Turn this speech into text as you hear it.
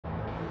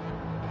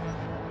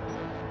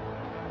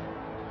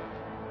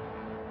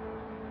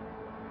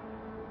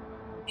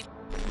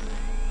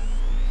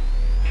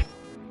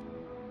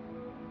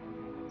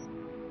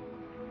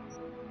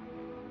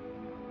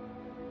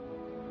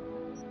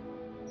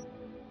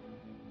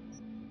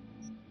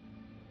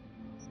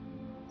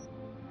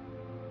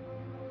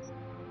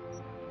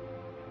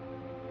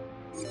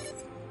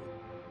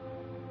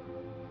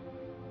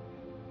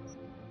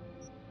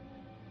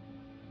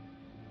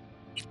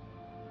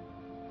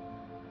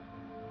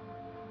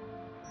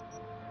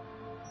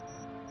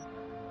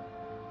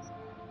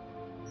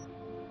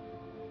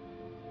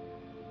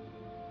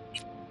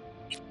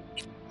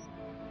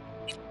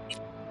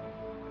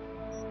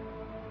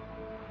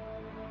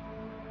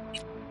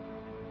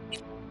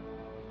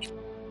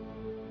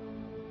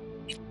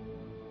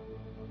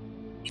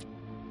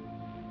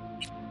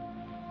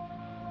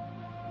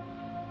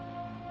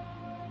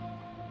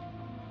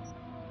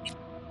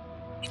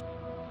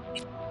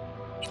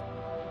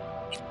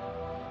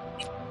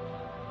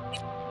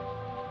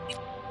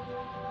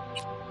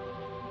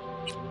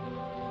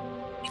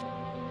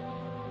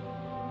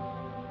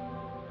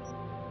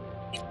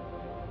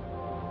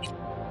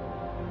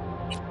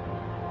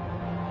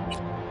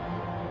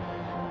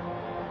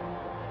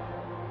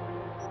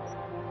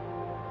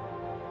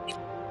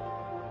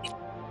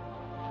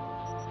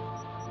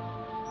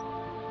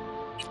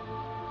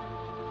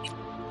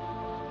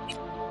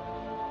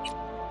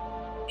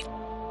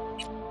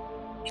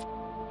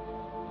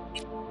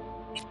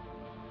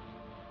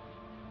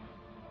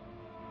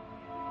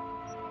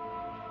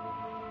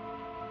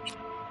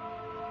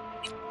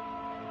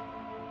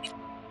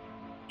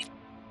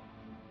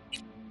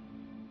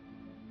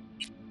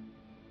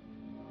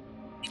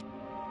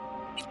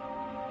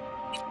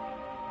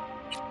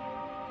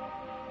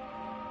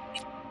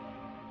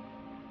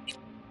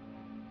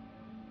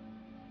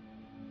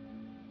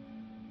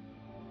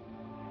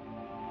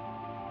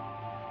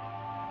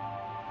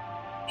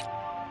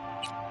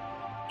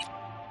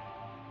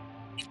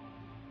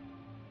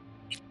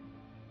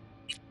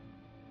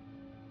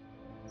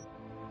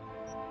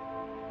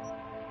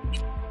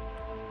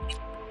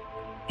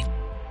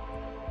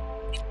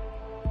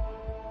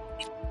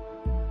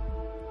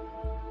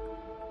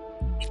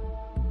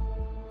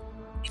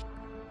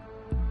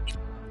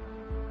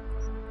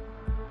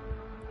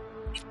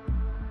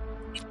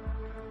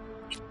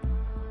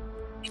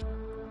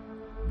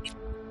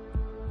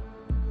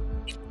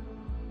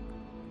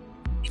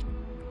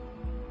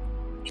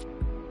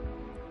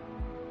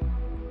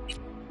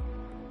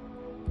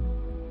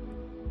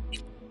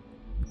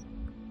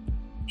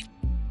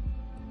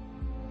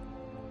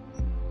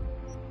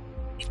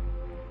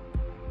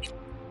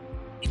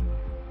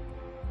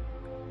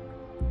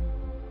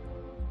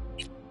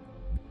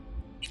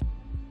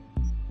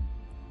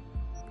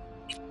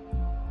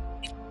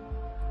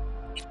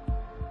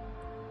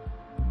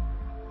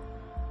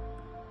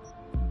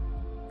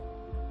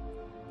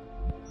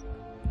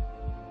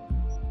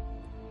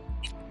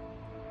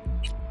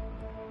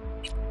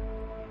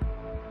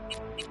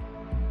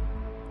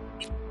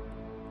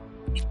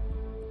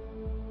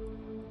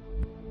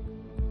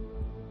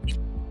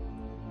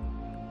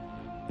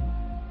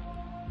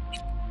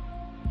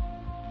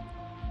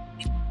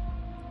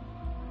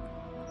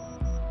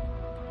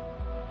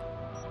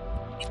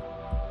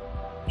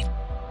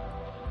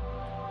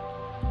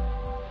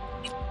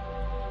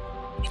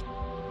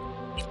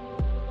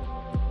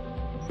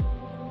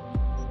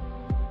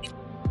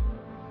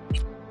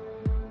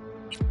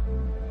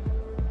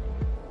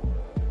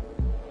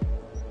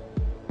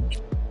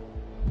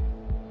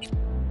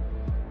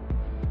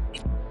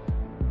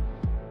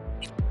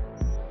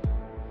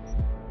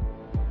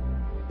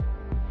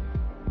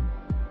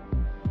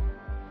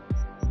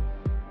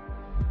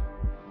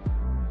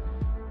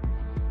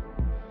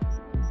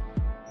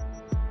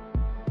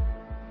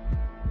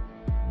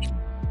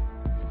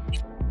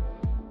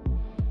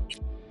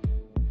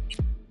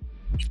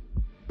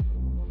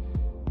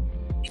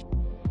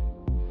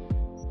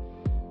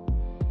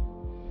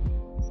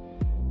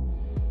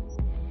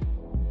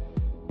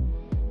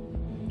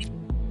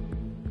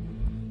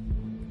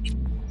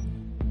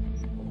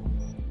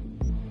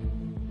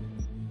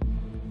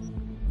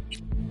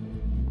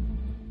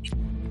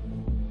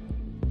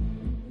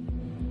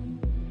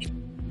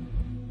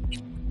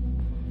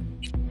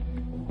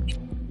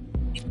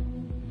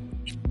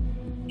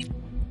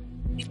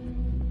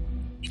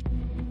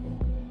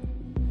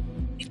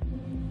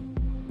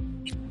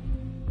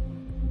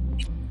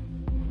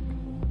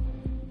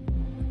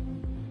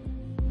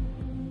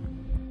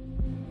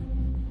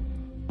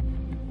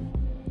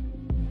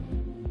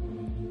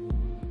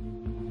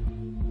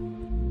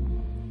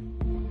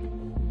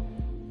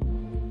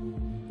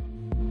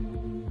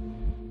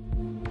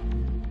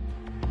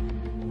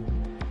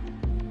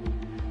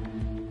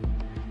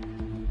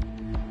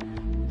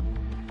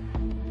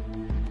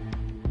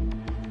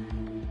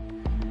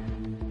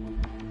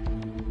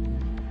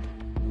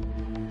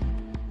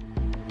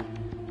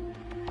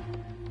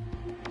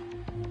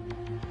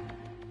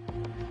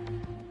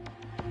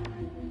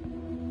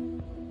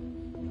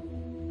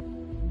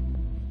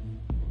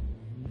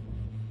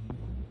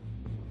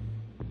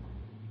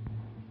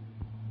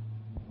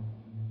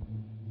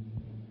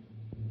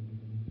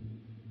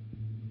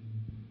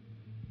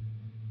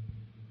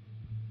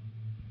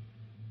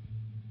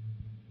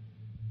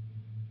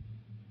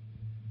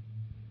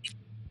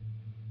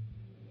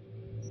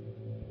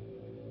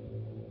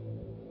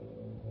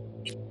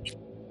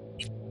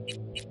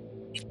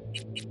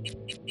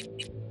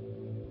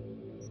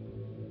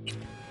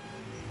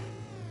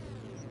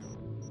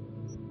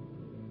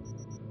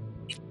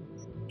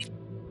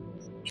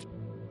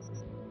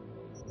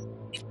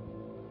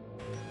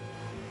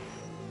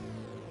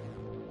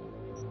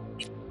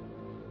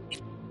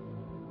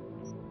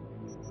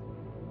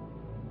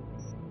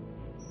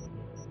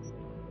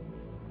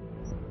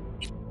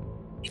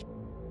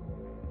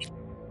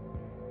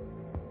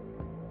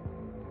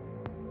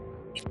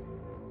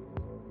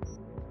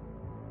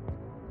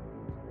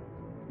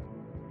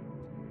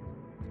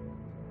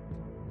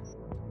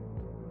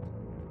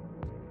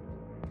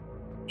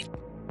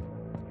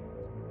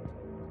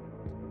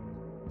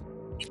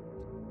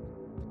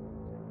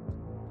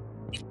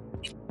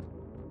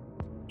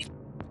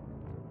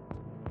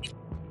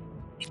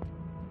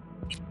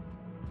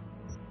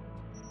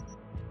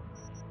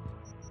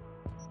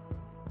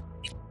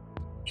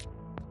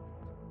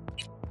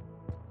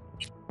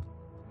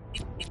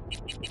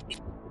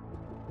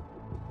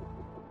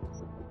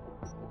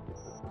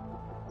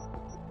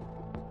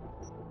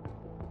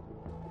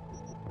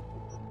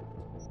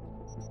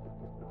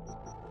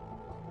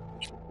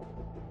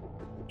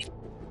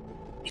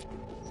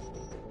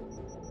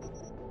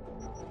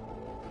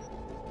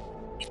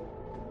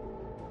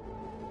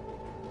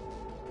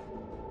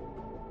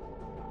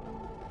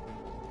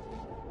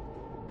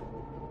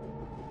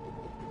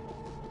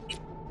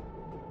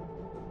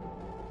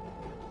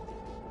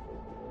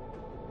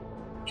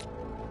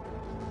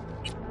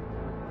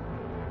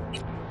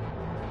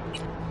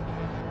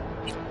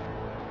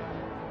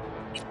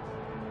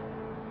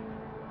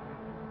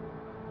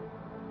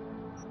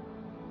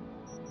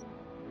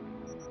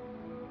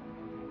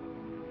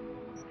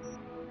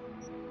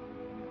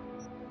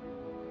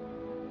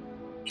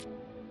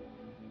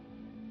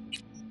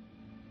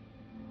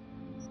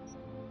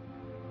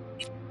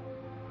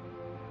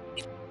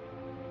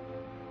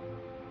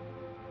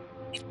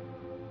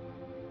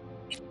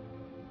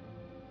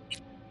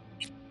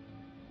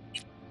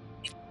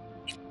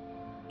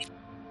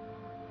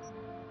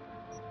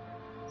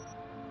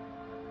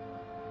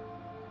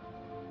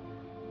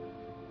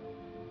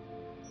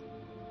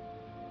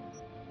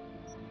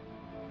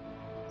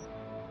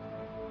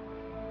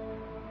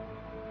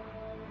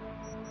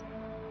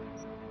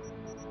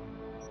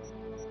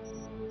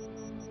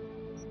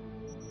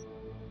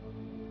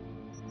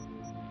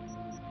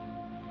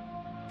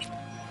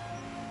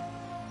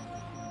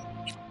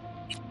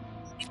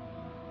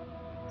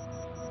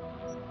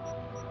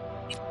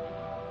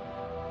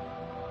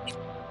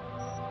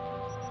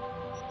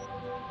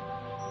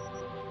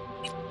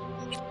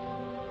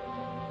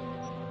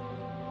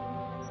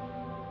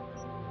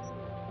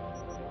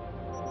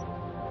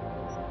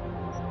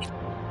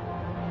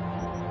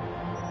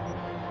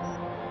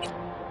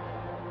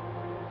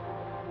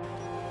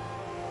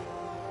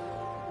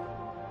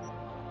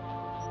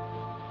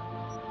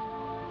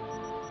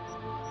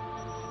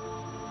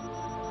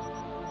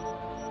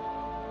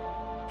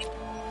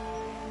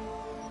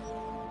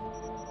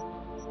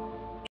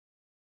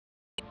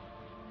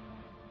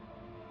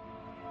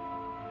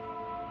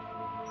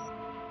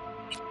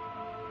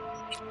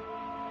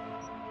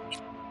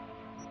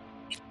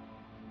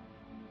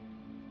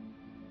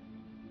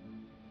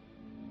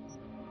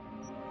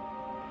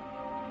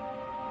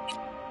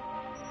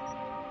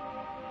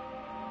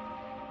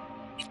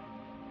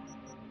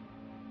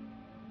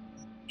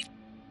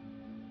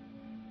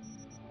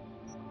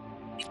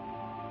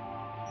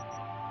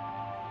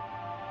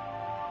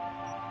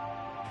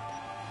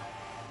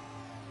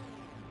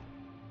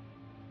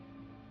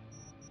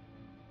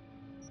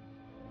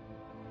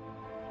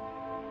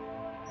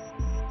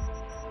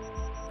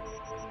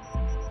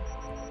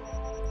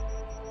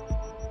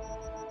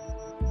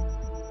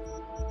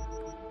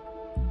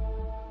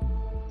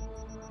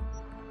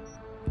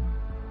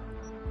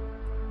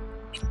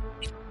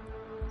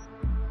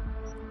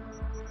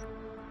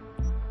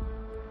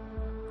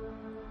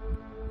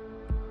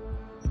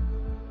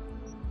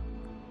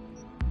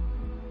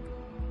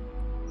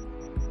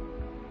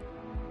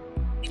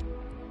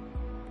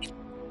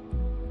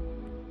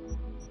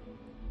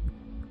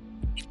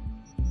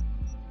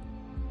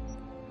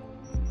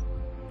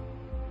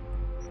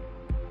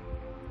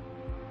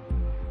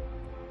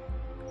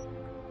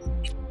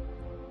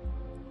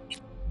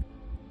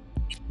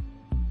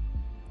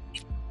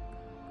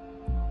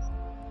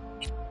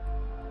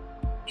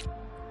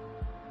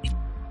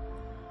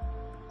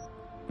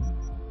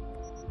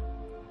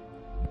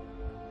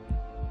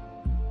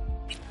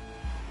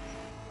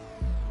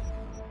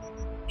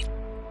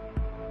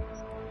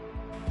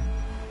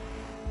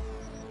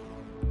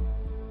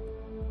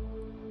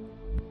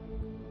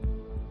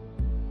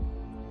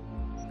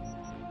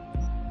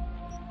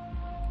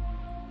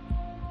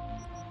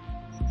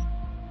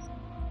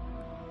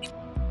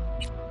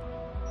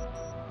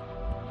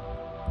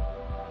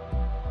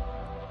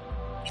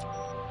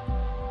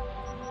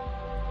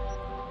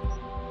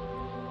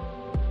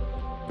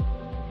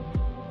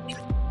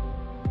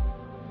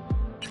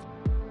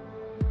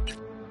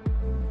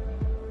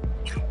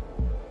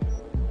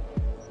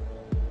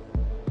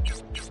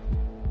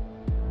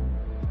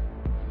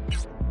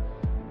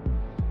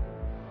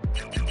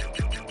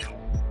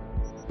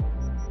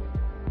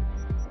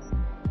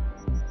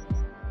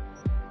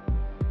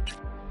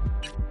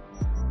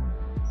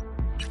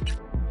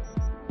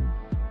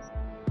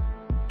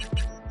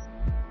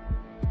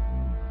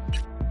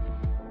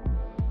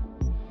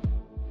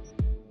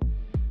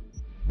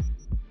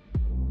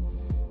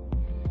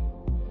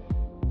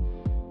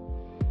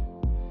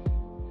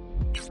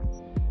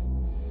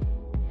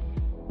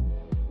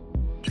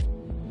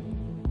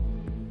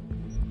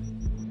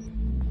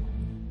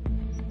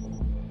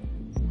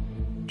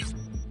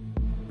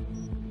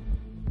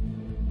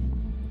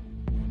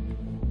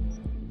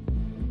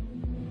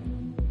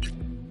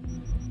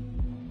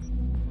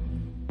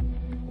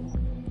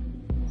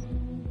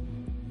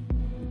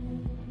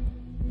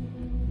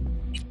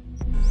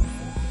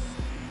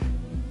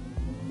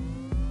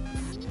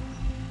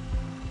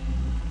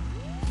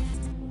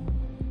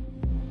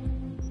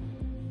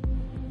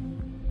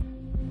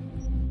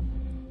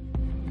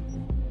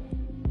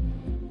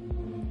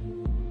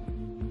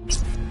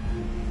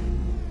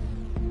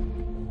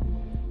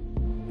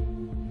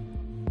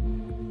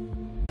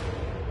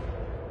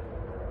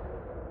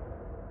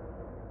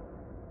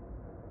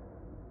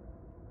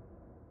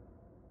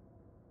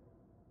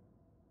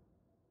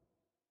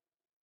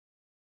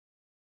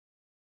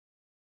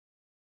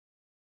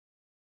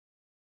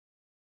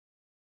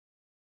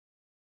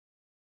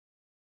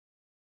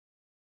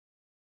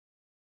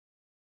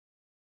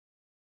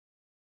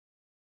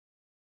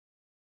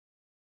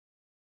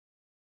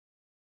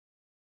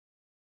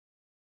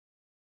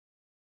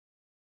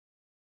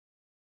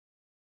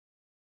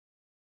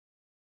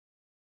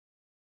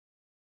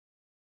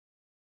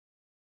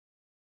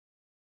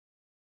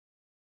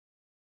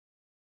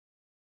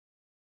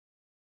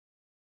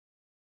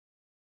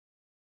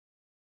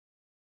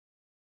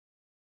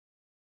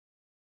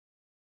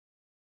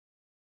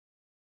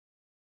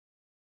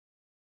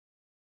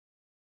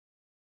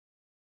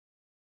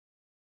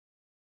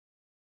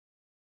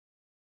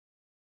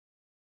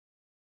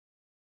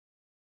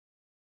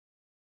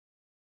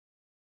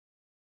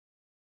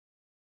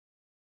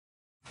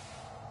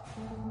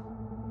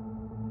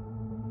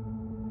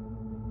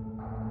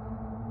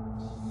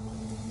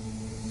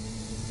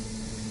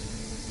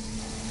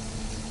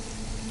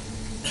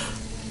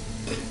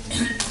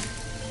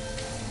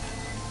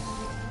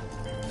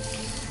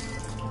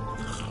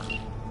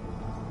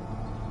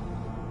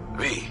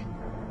V,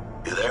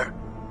 you there?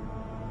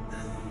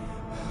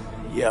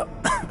 Yeah.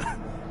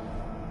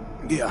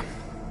 Yeah,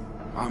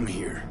 I'm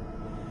here.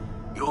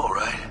 You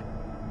alright?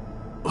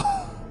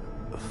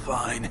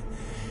 Fine.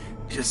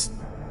 Just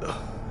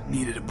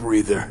needed a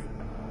breather.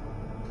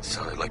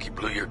 Sounded like you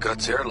blew your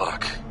guts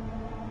airlock.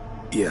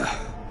 Yeah,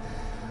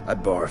 I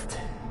barfed.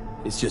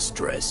 It's just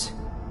stress.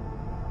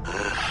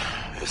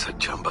 Esa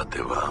chamba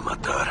te va a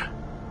matar.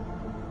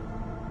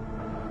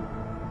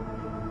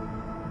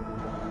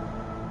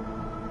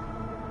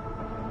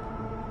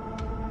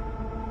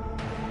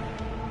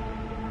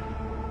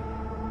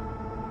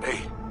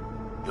 Hey,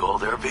 you all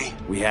there, V?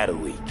 We had a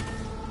leak.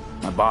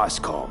 My boss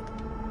called.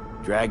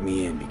 Dragged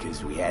me in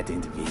because we had to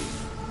intervene.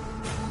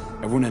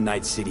 Everyone in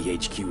Night City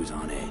HQ is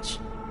on edge.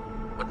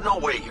 But no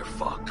way you're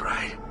fucked,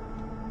 right?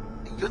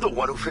 You're the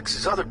one who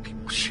fixes other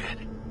people's shit.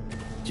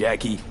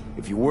 Jackie,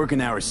 if you work in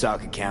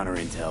Arasaka counter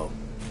intel,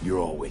 you're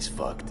always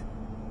fucked.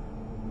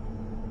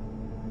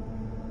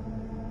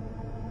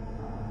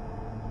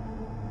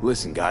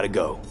 Listen, gotta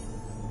go.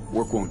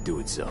 Work won't do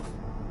itself.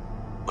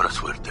 Buena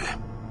suerte.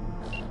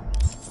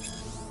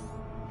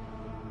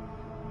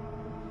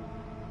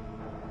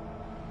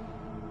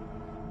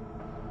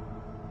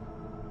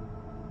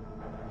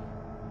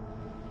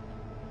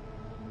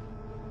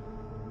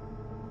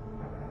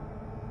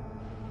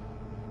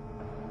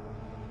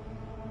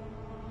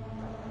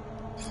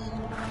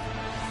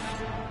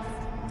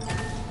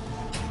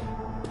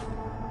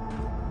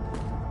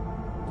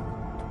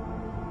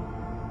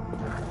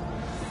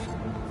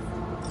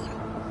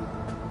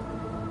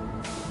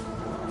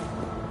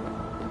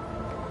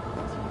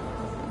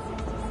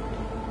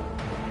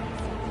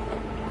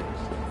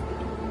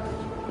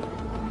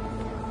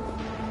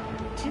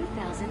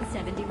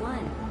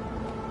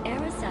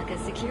 Arasaka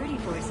security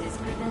forces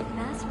prevent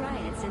mass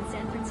riots in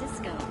San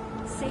Francisco,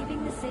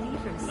 saving the city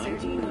from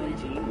certain ruin.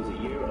 1919 was a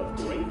year of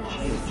great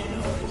change in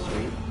our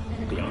history.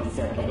 The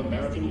onset of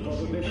American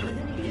prohibition,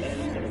 the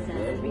end of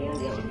World War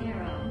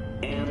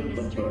I, and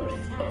the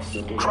birth of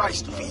civil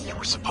Christ, V, you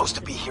were supposed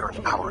to be here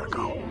an hour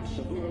ago.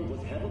 Saburo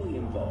was heavily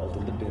involved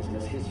in the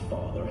business his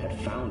father had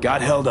founded.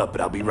 Got held up,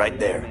 but I'll be right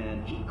there.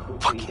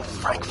 Fucking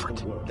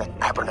Frankfurt. That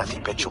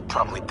Abernathy bitch will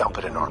probably dump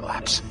it in our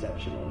laps.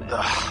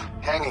 Ugh,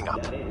 hanging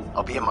up.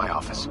 I'll be in my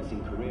office.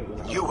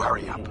 You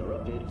hurry up.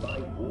 Interrupted by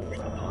war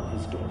upon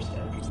his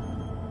doorstep.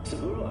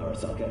 Saburo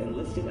Arasaka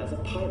enlisted as a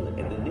pilot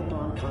in the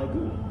Nippon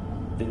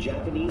Kaigun, the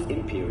Japanese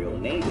Imperial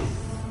Navy.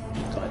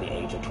 By the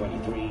age of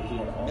 23, he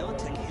had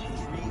already...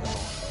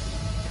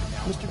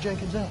 Mr.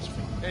 Jenkins asked for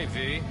him. Hey,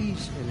 V.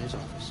 He's in his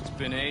office. It's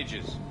been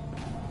ages.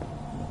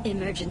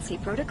 Emergency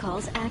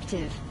protocols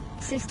active.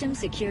 System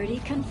security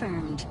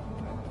confirmed.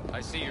 I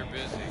see you're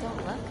busy. Don't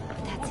look.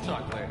 That's We'll him.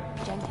 talk later.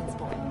 Jenkins'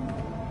 boy.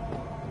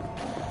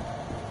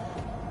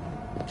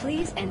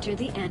 Please enter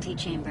the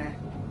antechamber.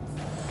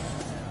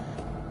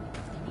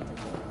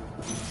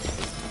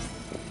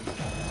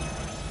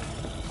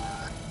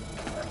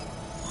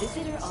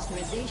 Visitor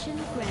authorization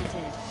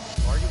granted.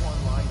 Are you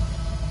online?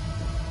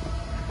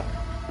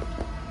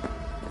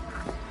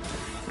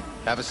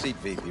 Have a seat,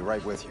 V. Be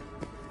right with you.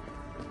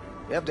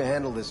 We have to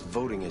handle this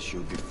voting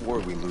issue before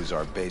we lose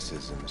our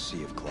bases in the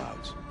Sea of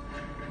Clouds.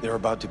 They're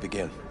about to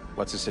begin.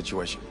 What's the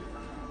situation?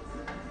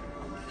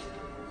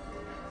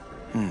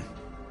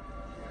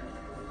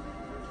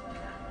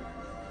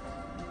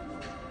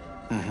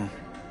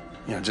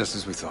 Yeah, just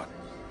as we thought.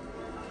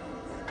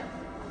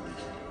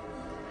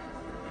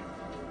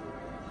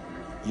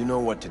 You know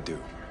what to do.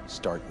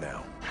 Start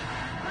now.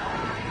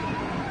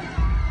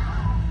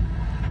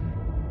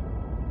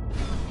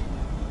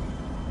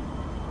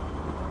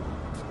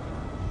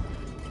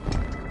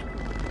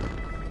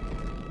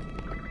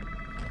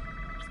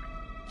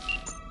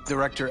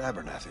 Director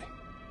Abernathy.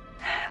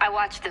 I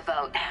watched the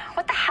vote.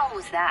 What the hell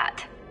was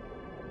that?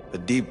 A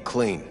deep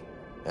clean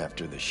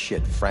after the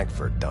shit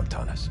Frankfurt dumped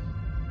on us.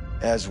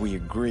 As we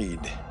agreed,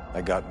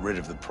 I got rid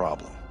of the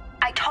problem.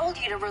 I told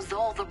you to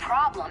resolve the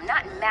problem,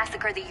 not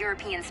massacre the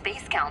European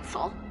Space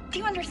Council. Do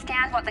you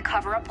understand what the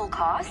cover-up will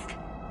cost?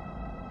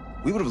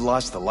 We would have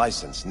lost the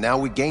license. Now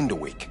we gained a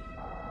week.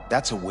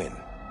 That's a win.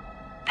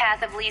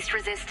 Path of least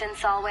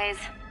resistance always.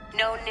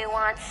 No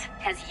nuance.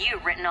 Has you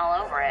written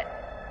all over it.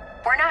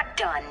 We're not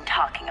done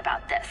talking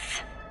about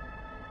this.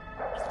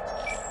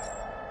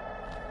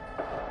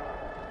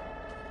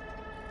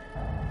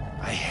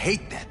 I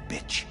hate that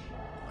bitch.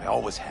 I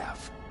always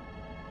have.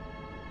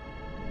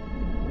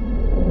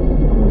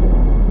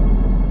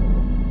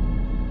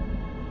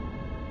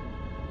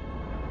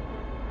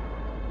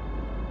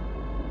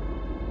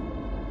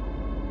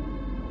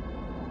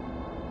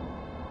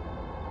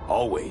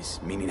 Always,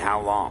 meaning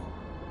how long?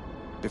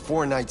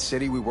 Before Night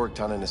City, we worked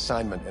on an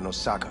assignment in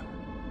Osaka.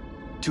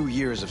 2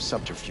 years of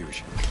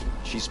subterfuge.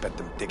 She spent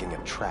them digging a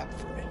trap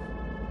for me.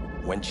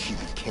 when she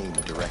became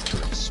director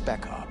of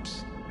Spec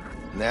Ops.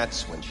 And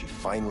that's when she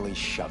finally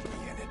shoved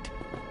me in it.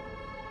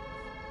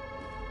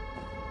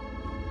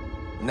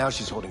 Now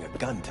she's holding a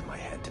gun to my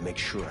head to make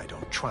sure I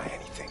don't try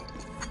anything.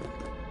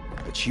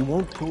 But she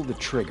won't pull the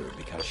trigger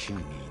because she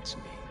needs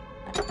me.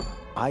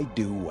 I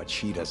do what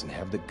she doesn't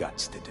have the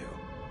guts to do.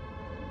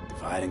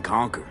 Divide and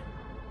conquer.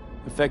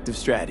 Effective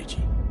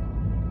strategy.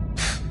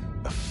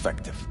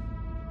 Effective.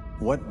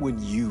 What would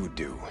you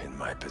do in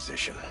my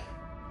position?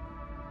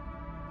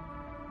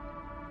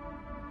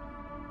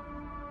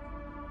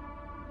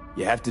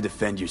 You have to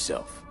defend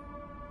yourself.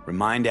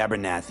 Remind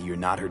Abernathy you're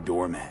not her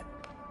doormat.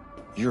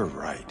 You're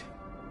right.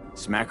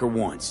 Smack her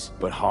once,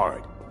 but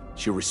hard.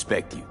 She'll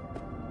respect you.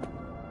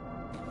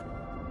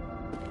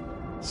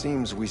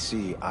 Seems we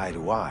see eye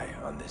to eye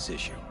on this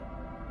issue.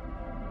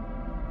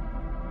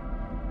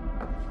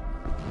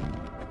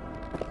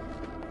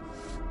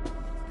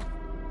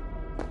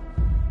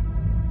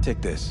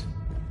 Take this.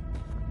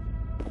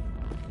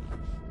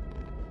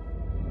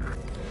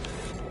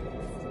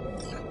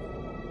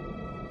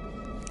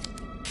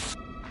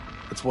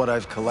 It's what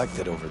I've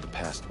collected over the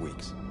past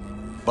weeks.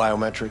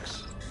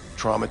 Biometrics,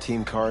 trauma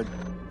team card,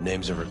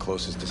 names of her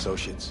closest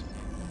associates.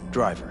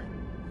 Driver,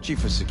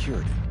 chief of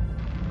security,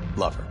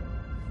 lover,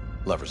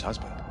 lover's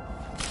husband,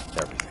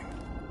 everything.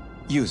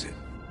 Use it,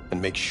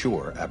 and make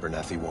sure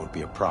Abernathy won't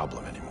be a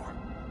problem anymore.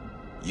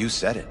 You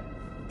said it.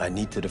 I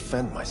need to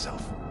defend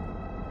myself.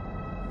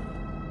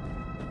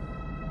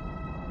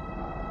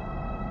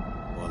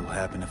 What'll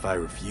happen if I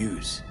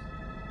refuse?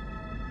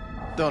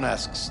 Don't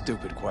ask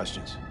stupid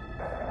questions.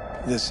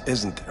 This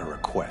isn't a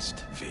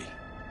request, V.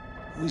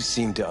 We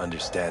seem to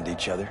understand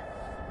each other.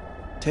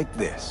 Take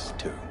this,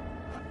 too.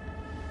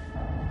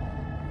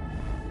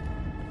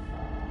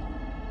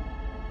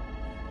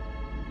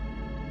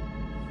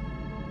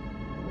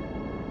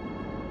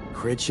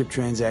 Cred ship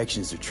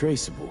transactions are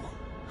traceable.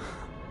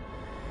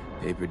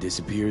 Paper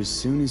disappears as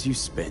soon as you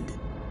spend it.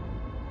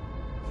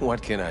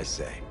 What can I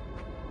say?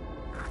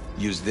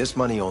 Use this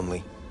money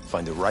only,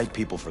 find the right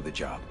people for the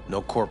job,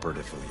 no corporate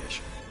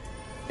affiliation.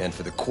 And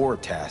for the core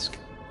task,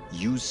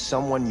 use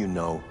someone you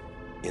know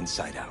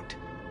inside out.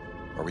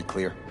 Are we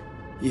clear?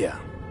 Yeah,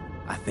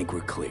 I think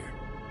we're clear.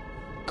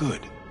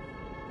 Good.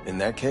 In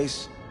that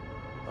case,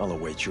 I'll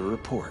await your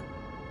report.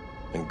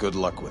 And good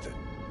luck with it.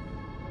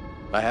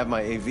 I have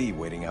my AV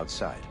waiting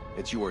outside.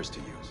 It's yours to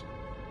use.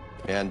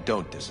 And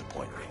don't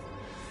disappoint me.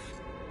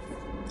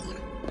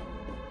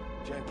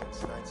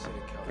 Jenkins, Night City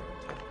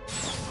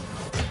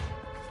counterintelligence.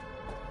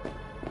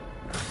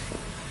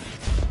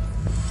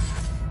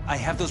 I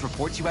have those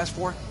reports you asked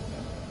for?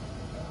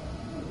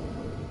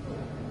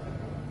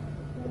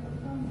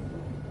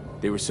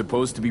 They were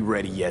supposed to be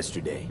ready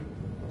yesterday.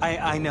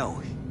 I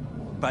know,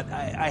 but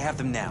I have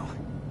them now.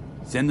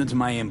 Send them to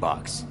my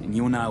inbox, and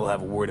you and I will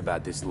have a word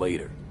about this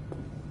later.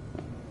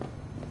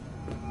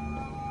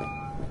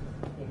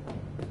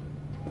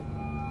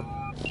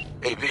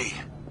 Hey, V,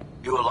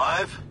 you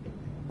alive?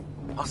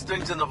 How's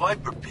things in the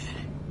Viper pit?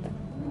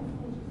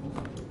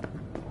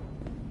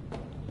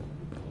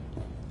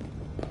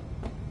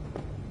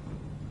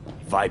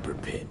 Viper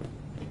pit.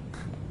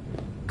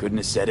 Couldn't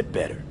have said it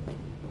better.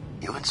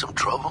 You in some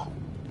trouble?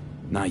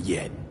 Not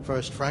yet.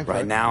 First Frankfurt.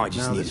 Right now, I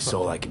just now need a this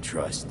soul one. I can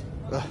trust.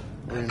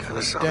 We're in for Kinda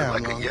a sounded damn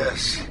like long a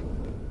yes.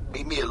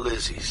 Meet me at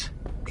Lizzie's.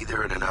 Be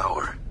there in an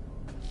hour.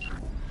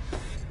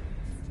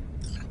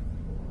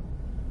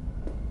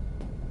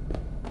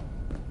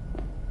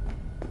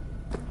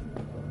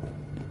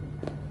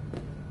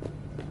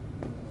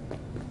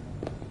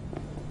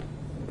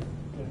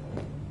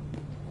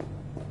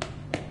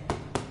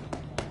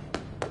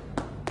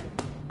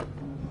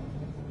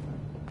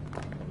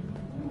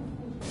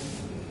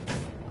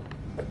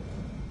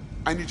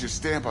 I need your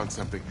stamp on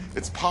something.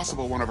 It's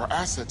possible one of our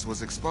assets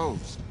was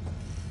exposed.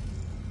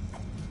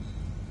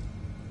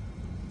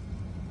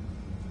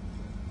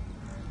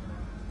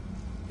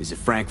 Is it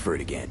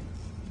Frankfurt again?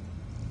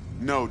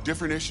 No,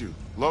 different issue.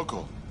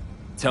 Local.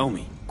 Tell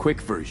me. Quick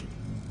version.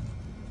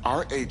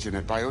 Our agent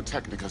at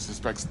Biotechnica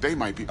suspects they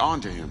might be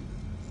onto him.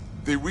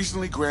 They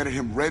recently granted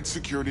him red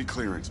security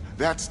clearance.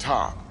 That's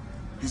top.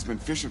 He's been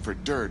fishing for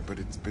dirt, but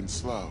it's been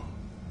slow.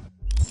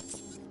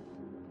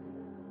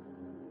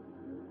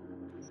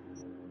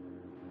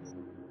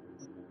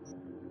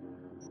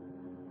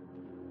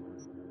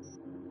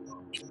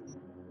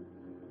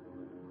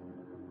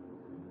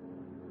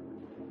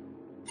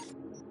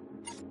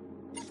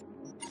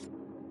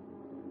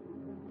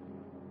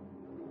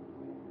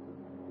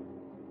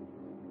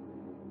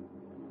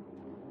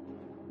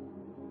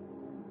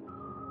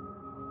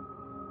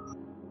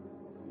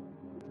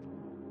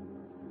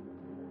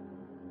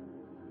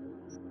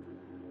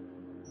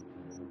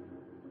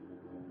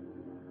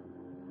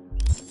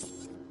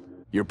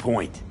 Your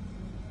point.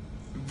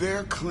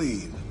 They're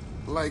clean.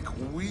 Like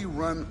we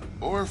run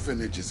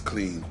orphanages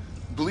clean.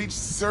 Bleached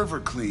server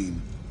clean.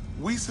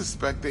 We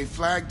suspect they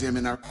flagged him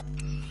and are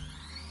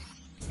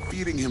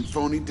feeding him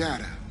phony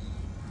data.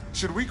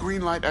 Should we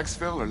greenlight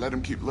exfil or let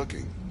him keep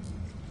looking?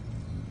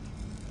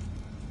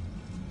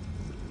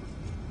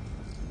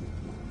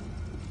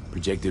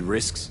 Projected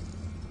risks?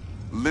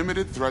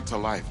 Limited threat to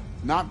life,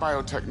 not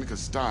Biotechnica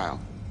style.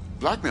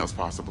 Blackmail's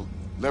possible,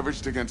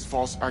 leveraged against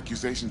false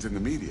accusations in the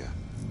media.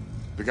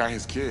 The guy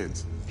has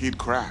kids. He'd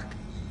crack.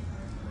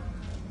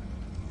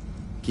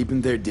 Keep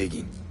him there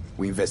digging.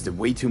 We invested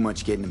way too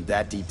much getting him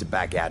that deep to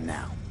back out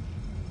now.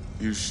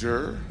 You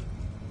sure?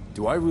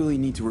 Do I really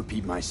need to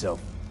repeat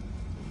myself?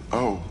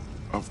 Oh,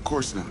 of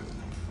course not.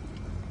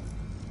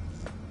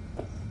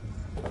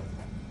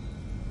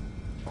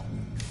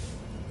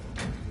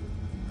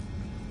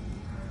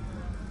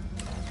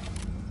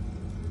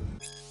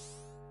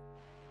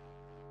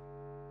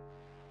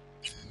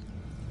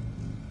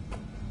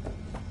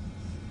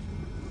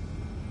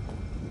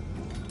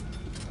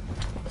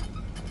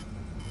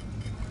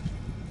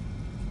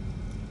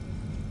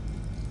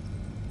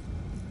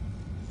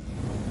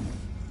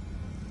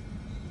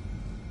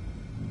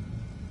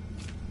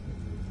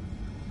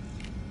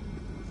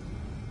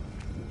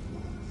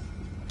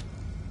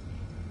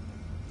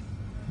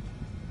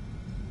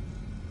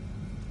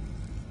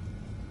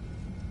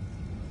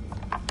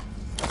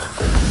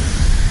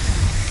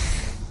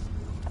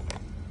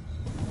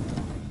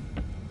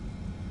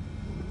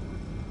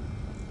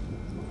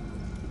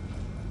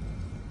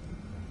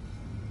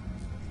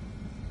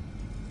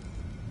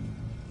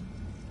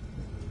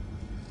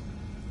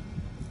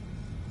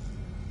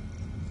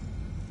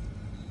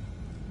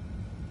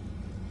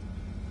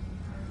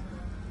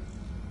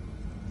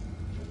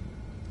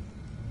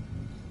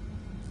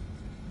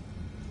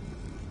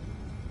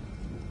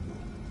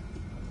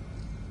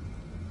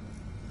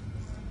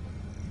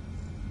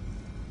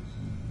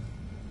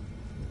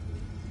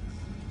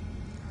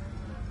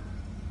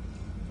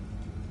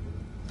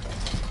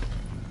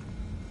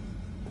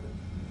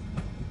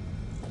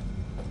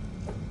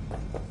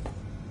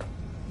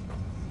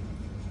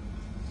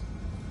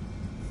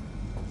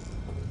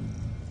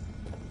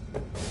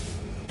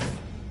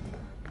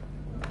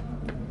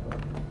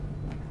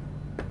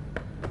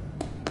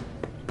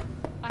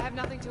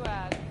 Nothing to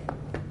add.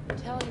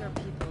 Tell your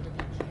people to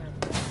be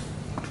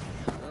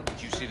careful.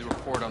 Did you see the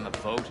report on the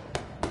vote?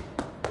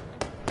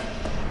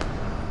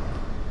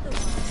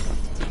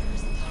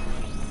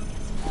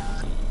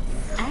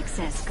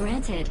 Access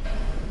granted.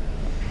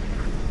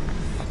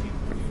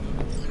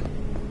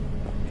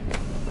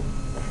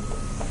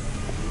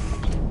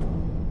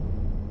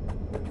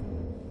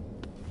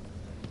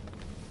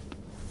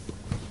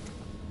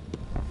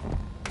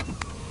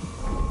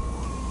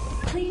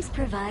 Please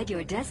provide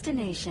your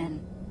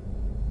destination.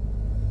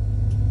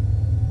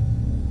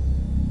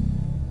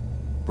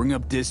 Bring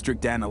up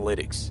district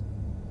analytics.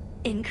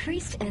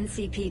 Increased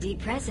NCPD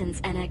presence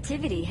and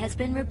activity has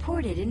been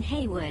reported in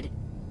Haywood.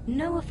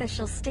 No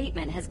official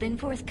statement has been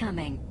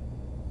forthcoming.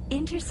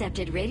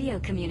 Intercepted radio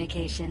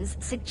communications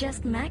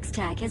suggest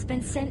MaxTac has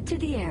been sent to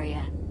the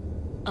area.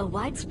 A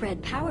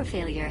widespread power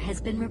failure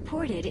has been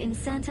reported in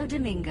Santo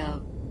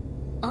Domingo.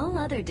 All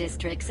other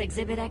districts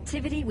exhibit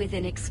activity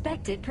within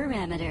expected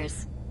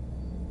parameters.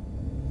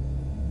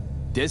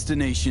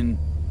 Destination,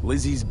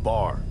 Lizzie's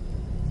Bar.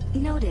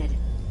 Noted.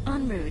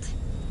 En route.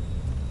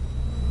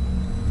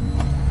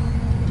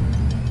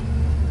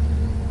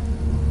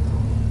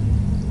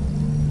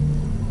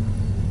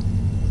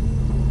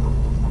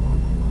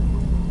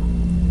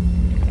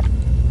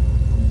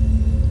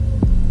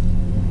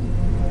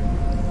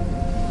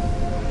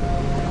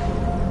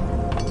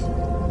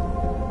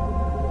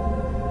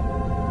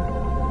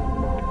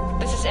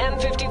 This is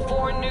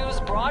N54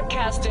 News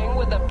broadcasting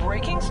with a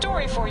breaking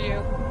story for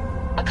you.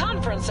 A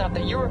conference of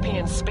the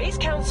European Space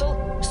Council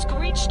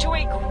screeched to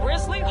a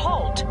grisly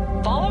halt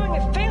following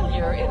a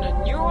failure in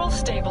a neural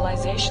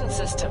stabilization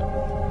system.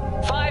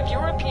 5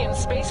 European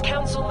Space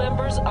Council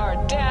members are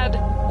dead,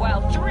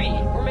 while 3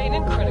 remain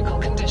in critical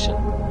condition.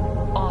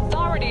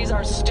 Authorities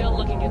are still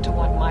looking into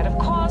what might have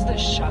caused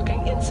this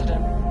shocking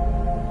incident.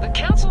 The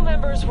council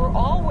members were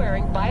all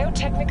wearing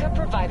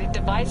Biotechnica-provided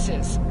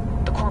devices.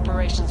 The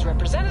corporation's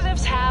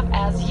representatives have,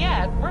 as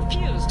yet,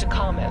 refused to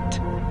comment.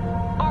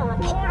 Our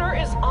reporter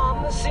is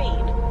on the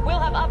scene. We'll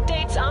have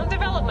updates on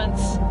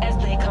developments as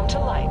they come to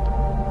light.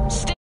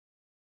 Stay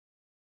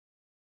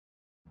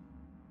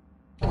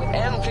with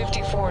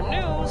N54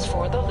 News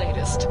for the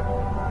latest.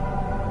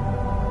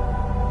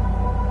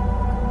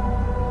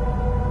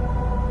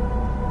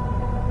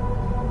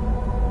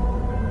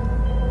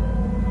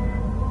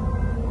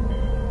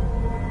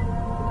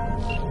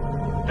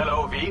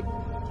 Hello, V.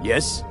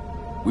 Yes?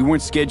 We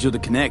weren't scheduled to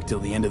connect till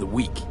the end of the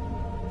week.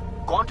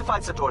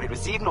 Quantified Satori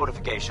received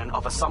notification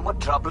of a somewhat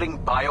troubling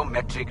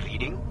biometric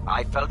reading.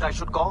 I felt I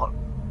should call.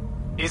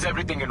 Is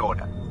everything in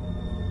order?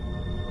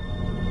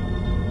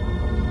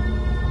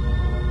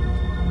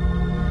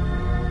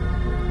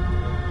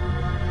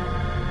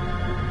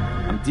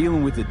 I'm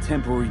dealing with a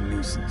temporary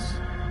nuisance.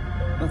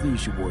 Nothing you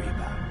should worry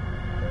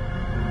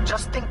about.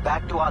 Just think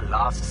back to our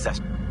last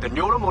session. The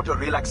neuromotor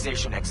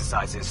relaxation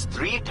exercises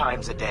 3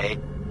 times a day.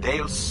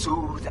 They'll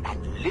soothe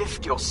and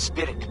lift your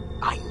spirit.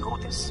 I know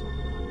this.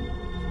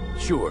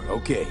 Sure,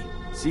 okay.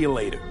 See you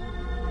later.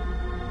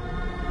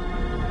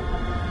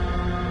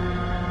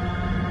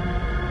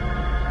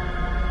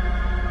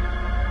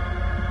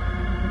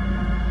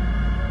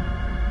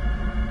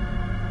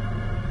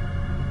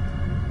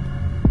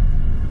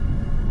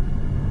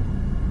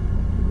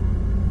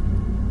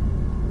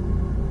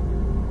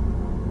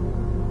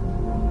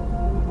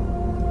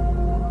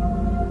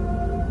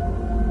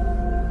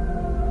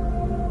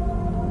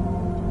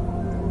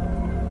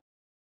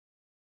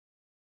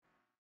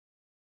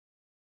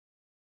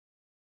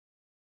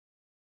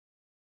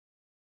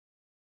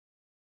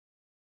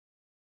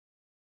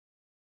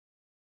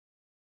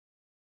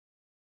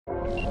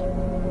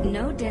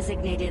 No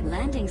designated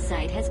landing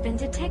site has been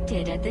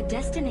detected at the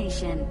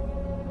destination.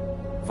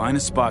 Find a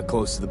spot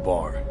close to the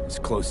bar, as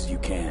close as you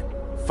can.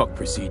 Fuck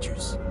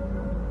procedures.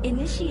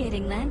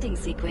 Initiating landing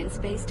sequence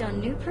based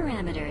on new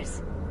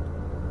parameters.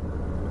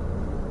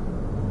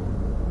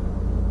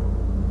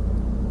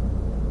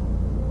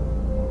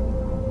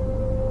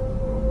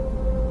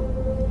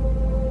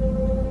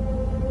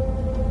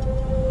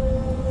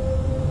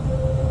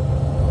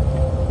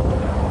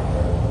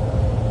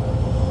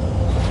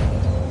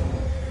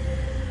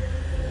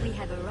 We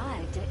have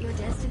arrived at your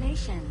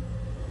destination.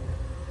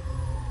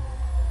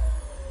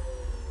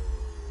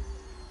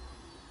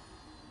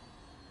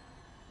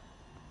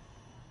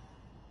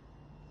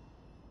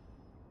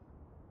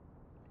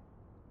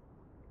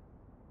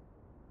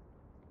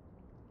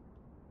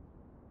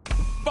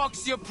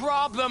 Fuck's your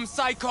problem,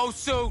 Psycho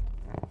Suit?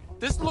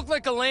 This look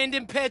like a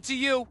landing pad to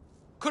you?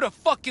 Could have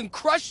fucking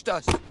crushed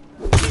us.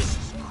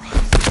 Jesus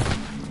Christ.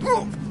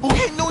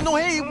 Okay, no,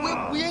 hey,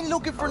 we ain't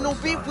looking for no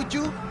beef with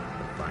you.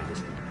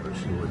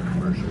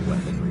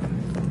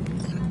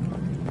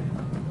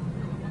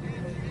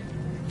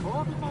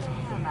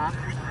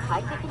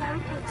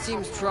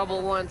 Seems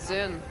trouble wants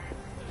in.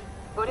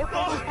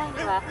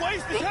 Why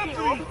is this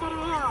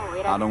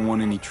happening? I don't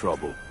want any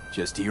trouble.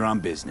 Just here on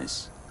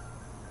business.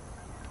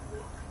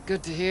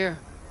 Good to hear.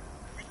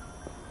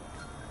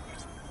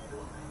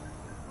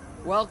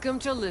 Welcome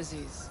to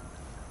Lizzie's.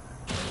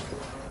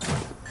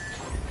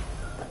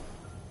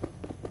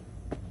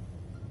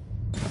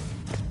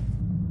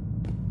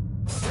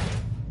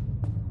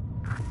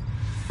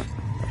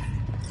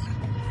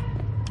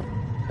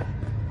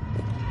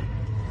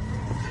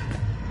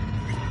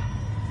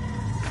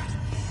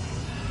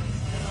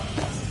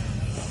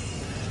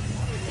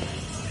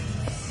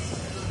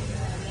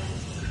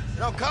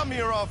 Don't come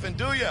here often,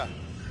 do ya?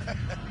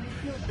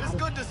 It's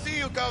good to see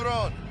you,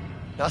 cabron.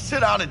 Now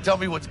sit down and tell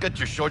me what's got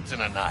your shorts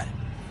in a knot.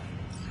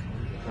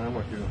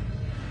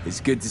 It's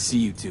good to see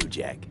you too,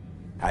 Jack.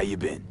 How you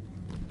been?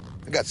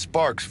 I got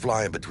sparks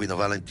flying between the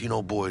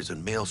Valentino boys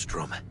and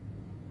Maelstrom.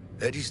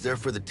 Eddie's there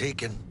for the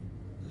taking,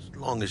 as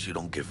long as you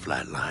don't get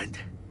flatlined.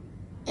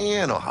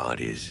 Yeah, I know how it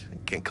is. I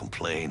can't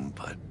complain,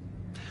 but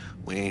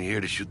we ain't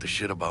here to shoot the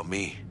shit about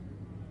me.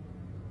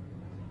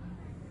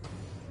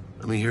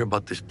 Let me hear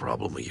about this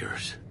problem of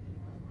yours.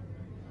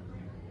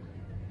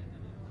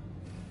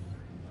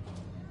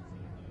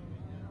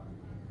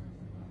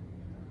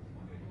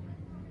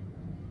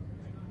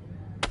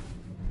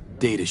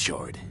 Data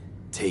shard.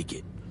 Take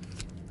it.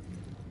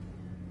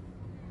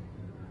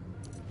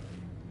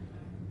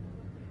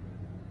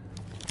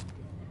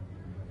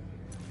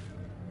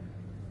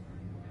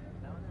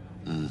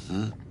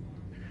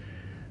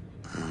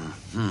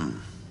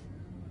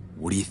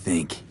 What do you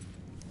think?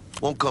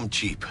 Won't come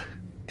cheap.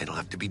 It'll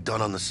have to be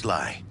done on the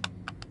sly.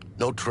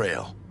 No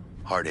trail.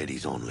 Hard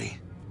eddies only.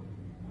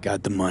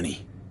 Got the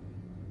money.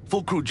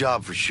 Full crew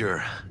job for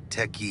sure.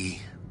 Techie,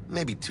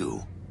 maybe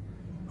two.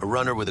 A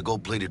runner with a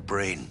gold-plated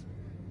brain.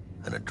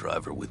 And a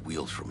driver with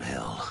wheels from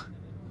hell.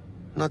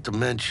 Not to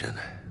mention,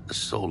 a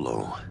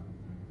solo.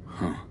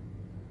 Huh.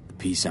 The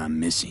piece I'm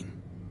missing.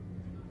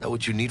 That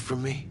what you need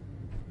from me?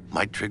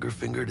 My trigger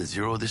finger to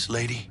zero this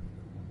lady?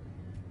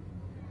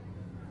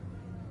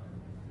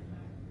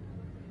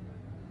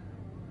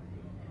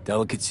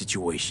 Delicate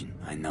situation,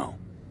 I know.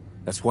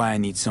 That's why I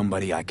need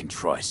somebody I can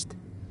trust.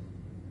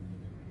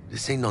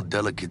 This ain't no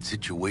delicate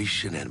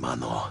situation,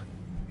 hermano.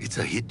 It's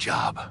a hit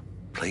job.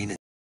 Plain and...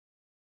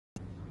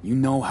 You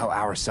know how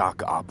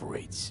Arasaka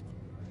operates.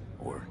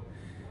 Or,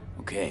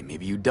 okay,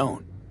 maybe you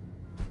don't.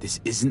 This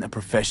isn't a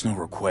professional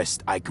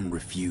request I can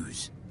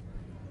refuse.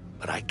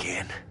 But I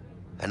can.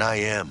 And I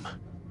am.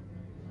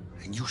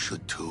 And you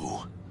should too.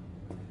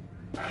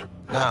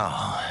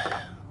 Now,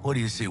 what do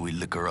you say we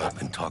liquor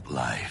up and talk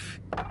life?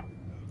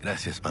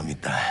 Gracias,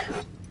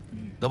 mamita.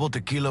 Double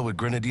tequila with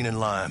grenadine and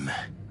lime.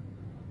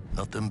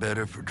 Nothing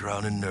better for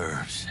drowning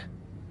nerves.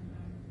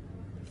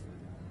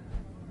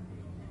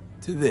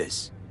 To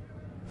this.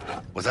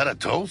 Was that a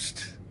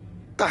toast?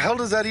 The hell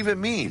does that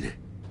even mean?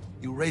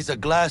 You raise a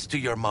glass to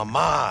your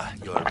mama,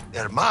 your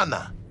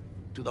hermana,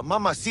 to the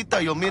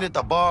mamacita you'll meet at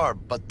the bar,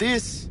 but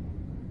this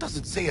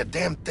doesn't say a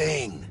damn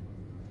thing.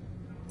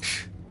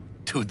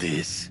 To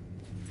this.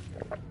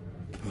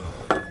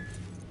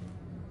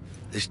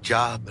 This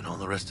job and all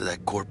the rest of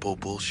that corpo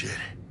bullshit,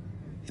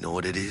 you know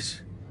what it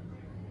is?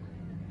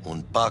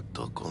 Un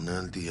pacto con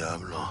el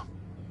diablo.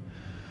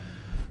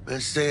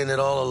 Been saying it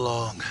all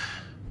along.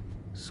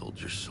 Sold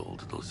your soul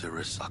to those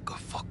Arasaka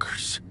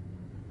fuckers.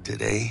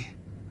 Today,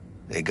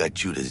 they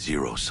got you to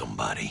zero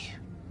somebody.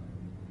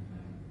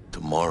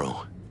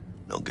 Tomorrow,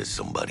 they'll get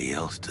somebody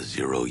else to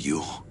zero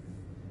you.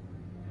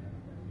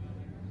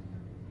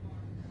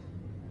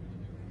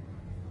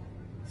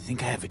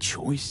 Think I have a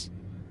choice?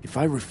 If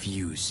I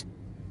refuse,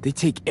 they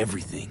take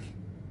everything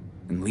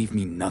and leave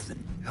me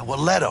nothing. Yeah, well,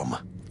 let them.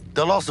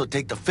 They'll also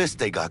take the fist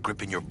they got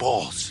gripping your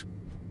balls.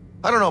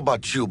 I don't know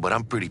about you, but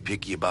I'm pretty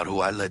picky about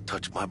who I let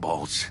touch my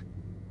balls.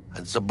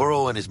 And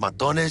Saburo and his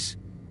matones,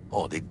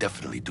 oh, they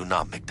definitely do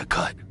not make the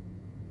cut.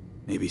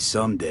 Maybe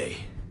someday,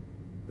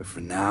 But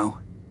for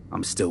now,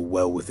 I'm still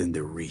well within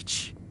their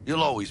reach.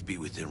 You'll always be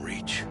within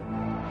reach.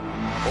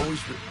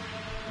 Always be...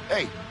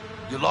 Hey,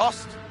 you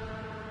lost?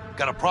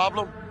 Got a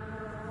problem?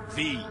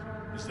 V,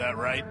 is that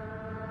right?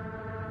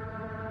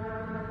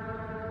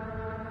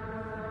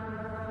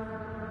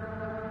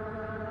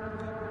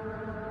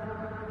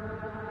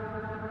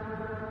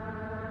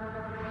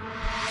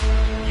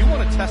 You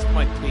want to test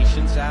my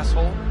patience,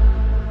 asshole?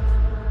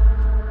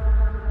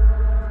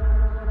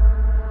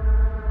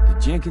 Did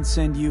Jenkins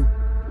send you?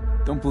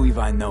 Don't believe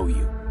I know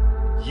you.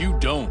 You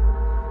don't,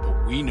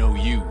 but we know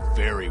you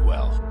very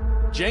well.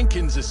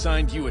 Jenkins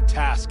assigned you a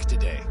task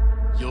today.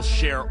 You'll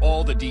share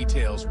all the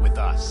details with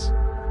us.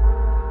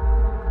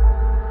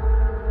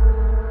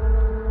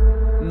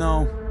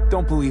 No,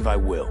 don't believe I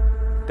will.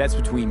 That's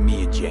between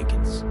me and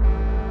Jenkins.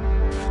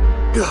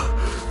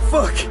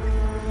 Fuck!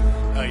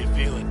 How you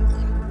feeling?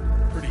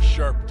 Pretty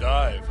sharp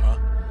dive, huh?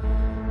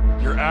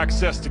 Your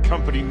access to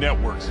company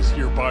networks is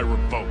hereby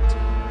revoked.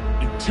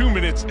 In 2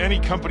 minutes, any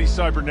company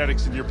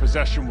cybernetics in your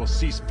possession will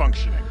cease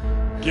functioning.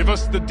 Give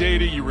us the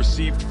data you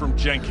received from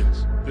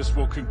Jenkins. This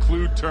will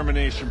conclude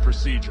termination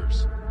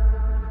procedures.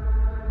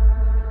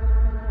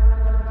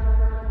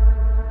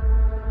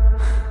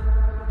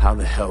 How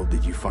the hell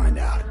did you find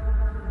out?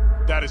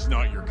 That is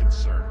not your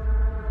concern.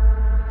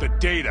 The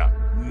data,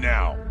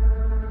 now.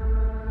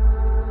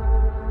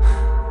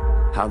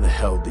 How the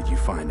hell did you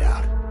find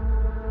out?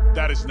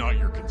 That is not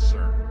your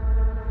concern.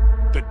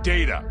 The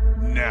data,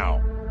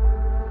 now.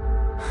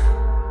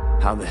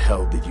 How the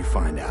hell did you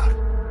find out?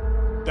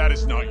 That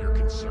is not your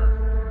concern.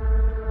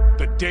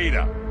 The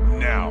data,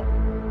 now.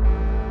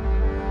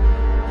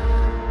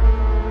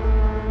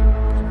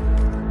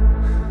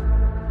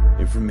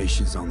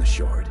 Information's on the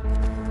shard.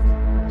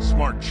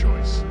 Smart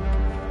choice.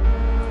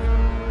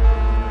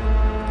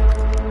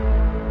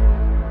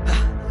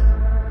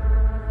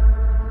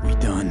 We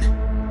done?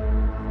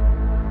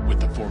 With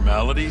the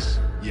formalities?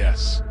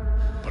 Yes.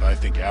 But I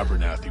think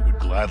Abernathy would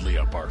gladly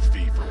up our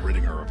fee for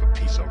ridding her of a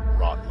piece of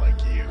rot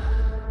like you.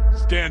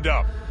 Stand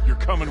up. You're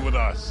coming with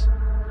us.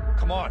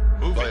 Come on,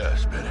 move it.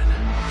 Bennett.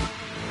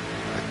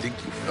 I think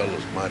you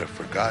fellows might have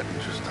forgotten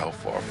just how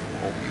far from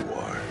home you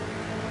are.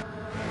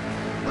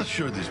 Not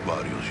sure this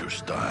barrio's your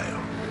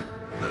style,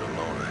 let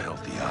alone a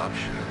healthy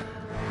option.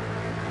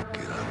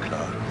 Queda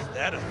claro. Is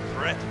that a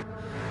threat?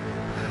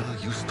 Well,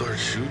 you start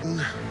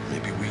shooting,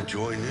 maybe we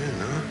join in,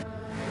 huh?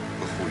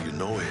 Before you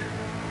know it,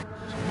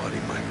 somebody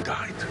might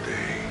die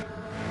today.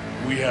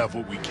 We have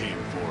what we came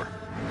for.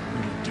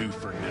 It'll do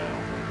for now.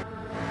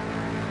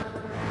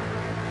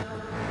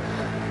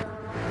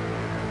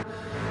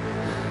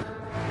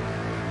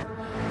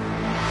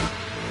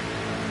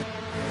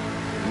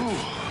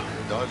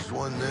 Dodged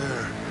one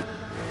there.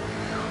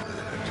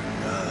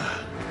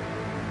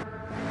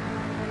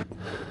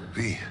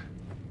 V,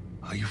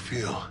 how you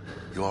feel?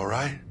 You all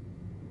right?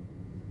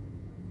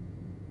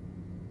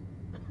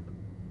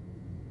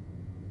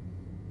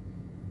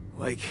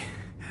 Like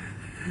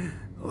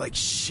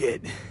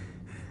shit.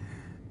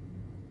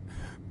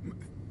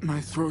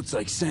 My throat's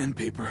like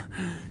sandpaper.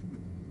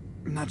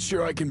 I'm not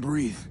sure I can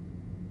breathe.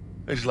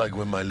 It's like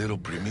when my little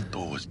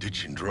primito was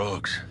ditching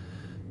drugs.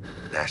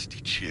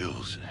 Nasty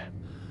chills,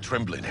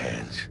 trembling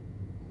hands,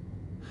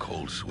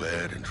 cold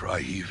sweat and dry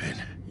heaving.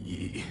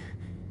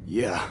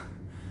 Yeah.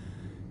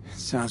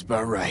 Sounds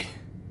about right.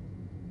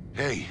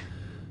 Hey.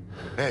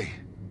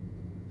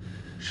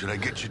 Should I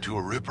get you to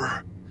a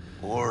Ripper?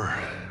 Or,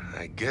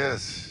 I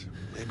guess,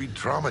 maybe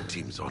trauma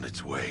team's on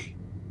its way.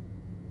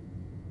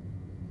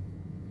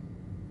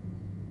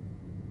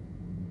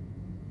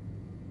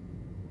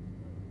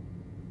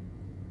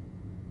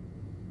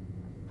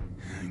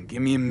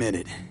 Give me a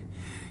minute.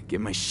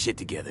 Get my shit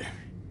together.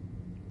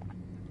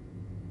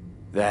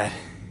 That'd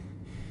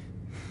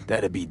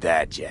be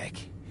that, Jack.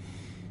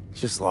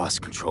 Just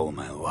lost control of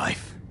my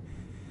life.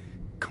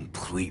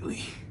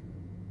 Completely.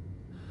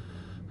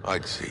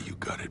 I'd say you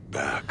got it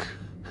back.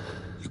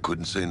 You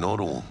couldn't say no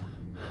to them.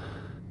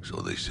 So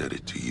they said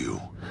it to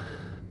you.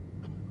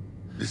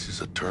 This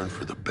is a turn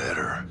for the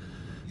better.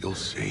 You'll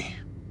see.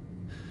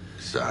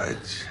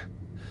 Besides,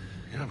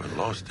 you haven't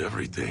lost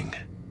everything.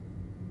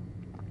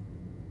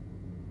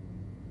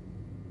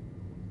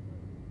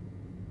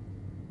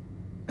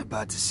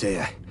 About to say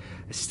I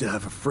still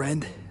have a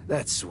friend?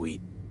 That's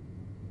sweet.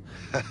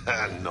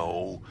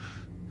 No,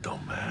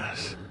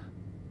 dumbass.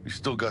 You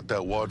still got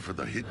that wad for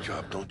the hit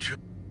job, don't you?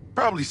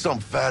 Probably some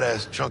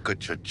fat-ass chunk of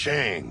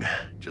cha-ching,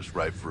 just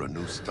right for a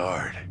new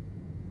start.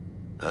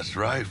 That's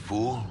right,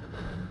 fool.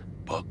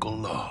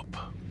 Buckle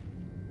up.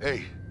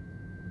 Hey,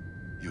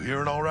 you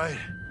hearing all right?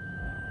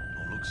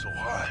 Don't look so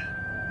hot.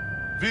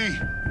 V!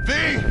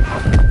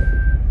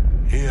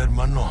 Hey,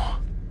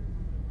 hermano.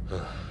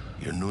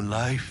 Your new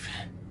life,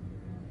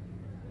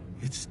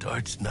 it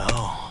starts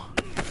now.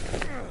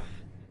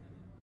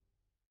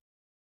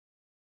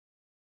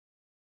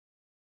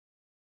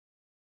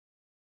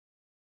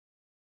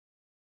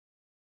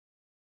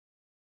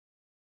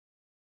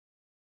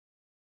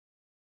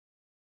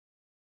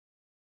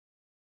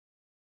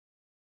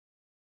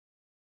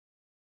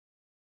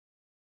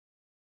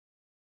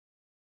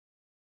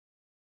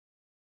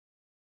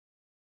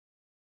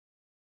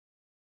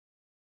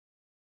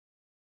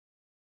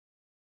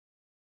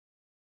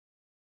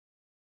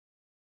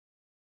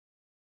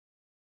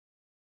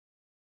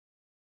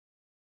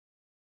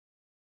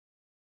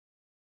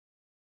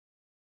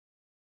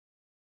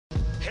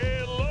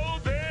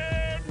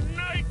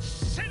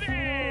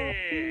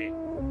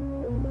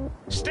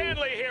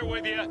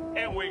 with you,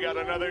 and we got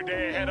another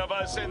day ahead of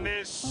us in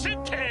this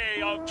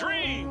city of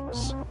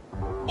dreams.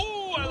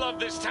 Ooh, I love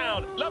this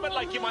town. Love it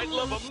like you might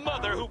love a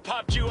mother who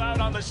popped you out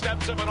on the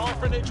steps of an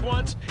orphanage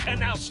once and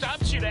now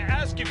stops you to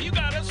ask if you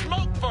got a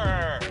smoke for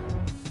her.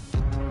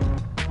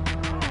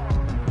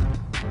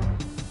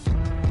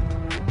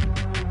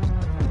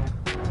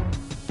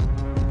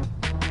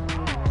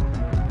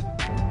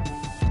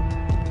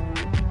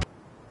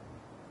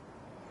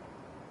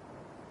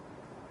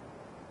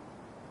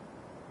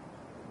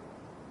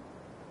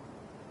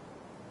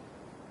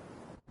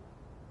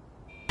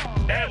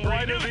 And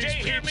why do these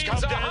peeps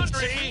come down and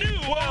see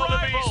new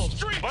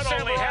arrivals? But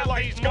only have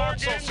these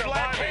Morgans,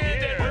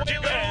 Black-Hand, and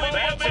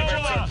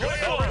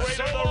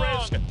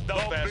the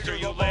faster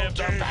you live,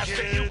 the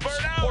faster you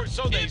burn out. Or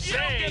so they say.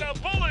 If you don't get a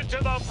bullet to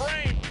the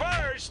brain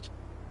first.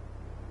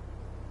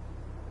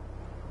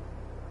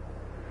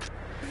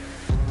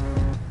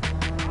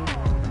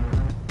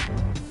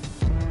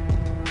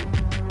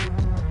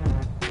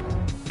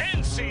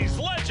 NC's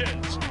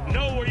legends.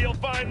 Know where you'll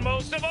find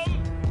most of them?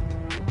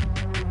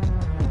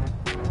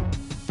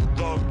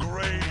 The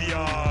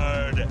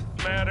graveyard.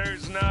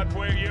 Matters not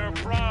where you're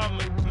from.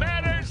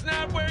 Matters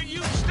not where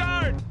you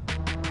start.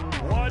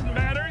 What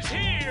matters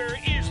here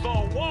is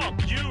the walk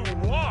you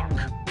walk.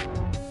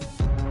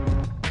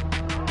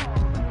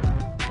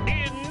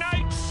 In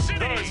Night City,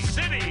 the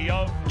city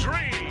of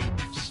dreams.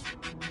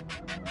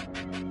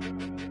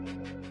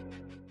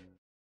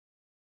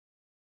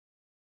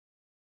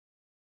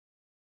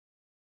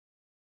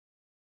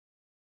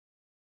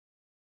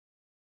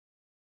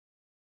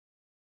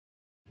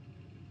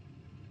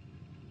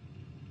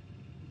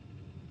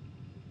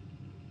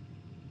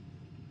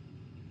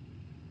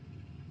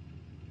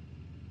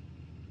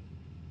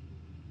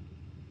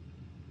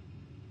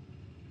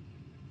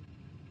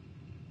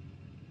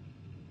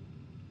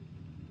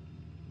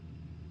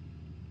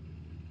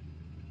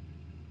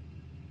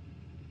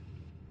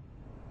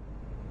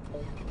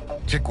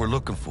 Chick we're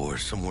looking for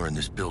is somewhere in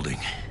this building.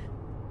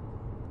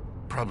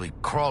 Probably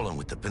crawling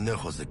with the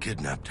pendejos that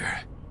kidnapped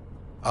her.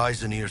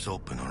 Eyes and ears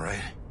open, all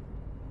right?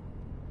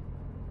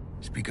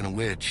 Speaking of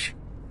which,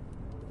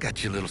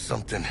 got you a little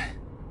something.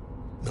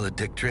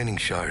 Militech training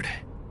shard.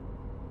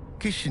 In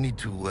case you need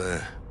to,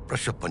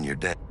 brush up on your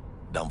deck.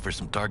 Down for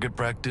some target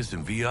practice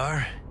in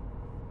VR?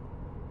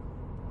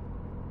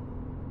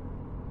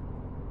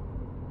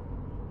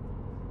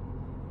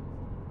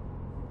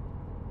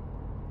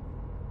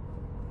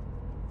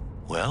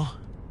 Well?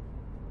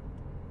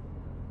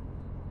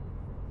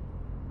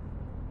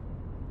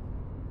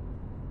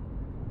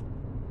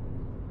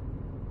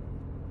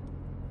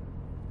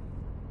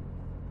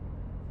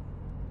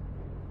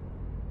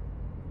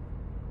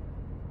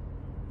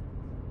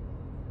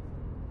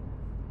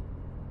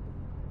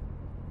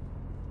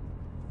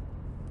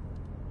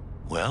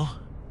 Well?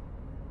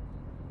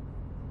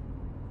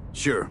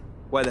 Sure.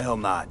 Why the hell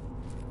not?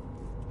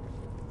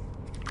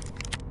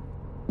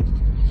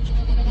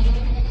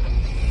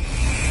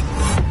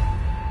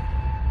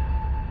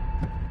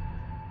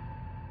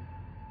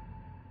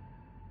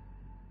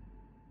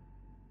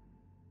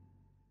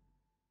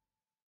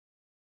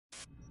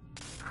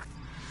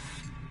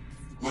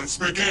 Let's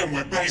begin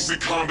with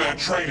basic combat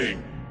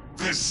training.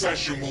 This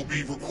session will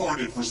be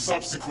recorded for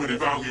subsequent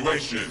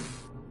evaluation.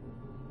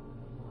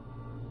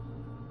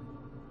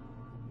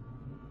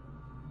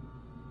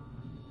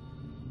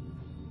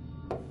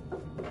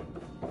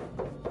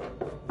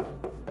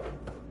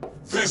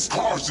 This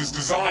course is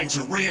designed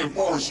to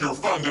reinforce your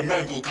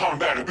fundamental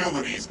combat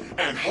abilities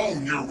and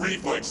hone your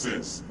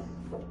reflexes.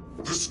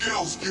 The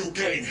skills you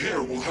gain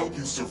here will help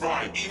you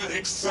survive, even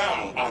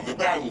excel on the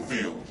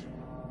battlefield.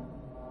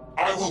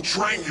 I will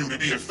train you to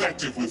be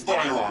effective with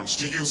firearms,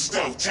 to use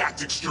stealth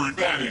tactics to your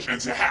advantage, and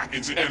to hack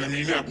into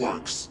enemy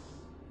networks.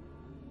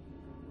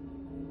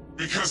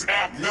 Because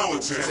at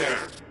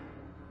Militech...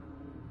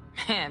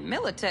 Man,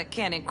 Militech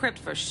can't encrypt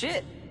for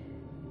shit.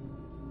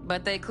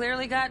 But they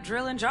clearly got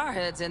drill and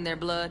jarheads in their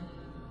blood.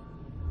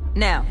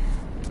 Now,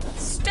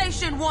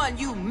 Station 1,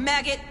 you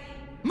maggot!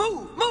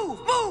 Move, move,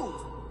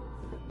 move!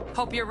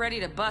 Hope you're ready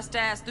to bust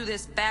ass through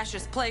this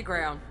fascist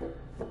playground.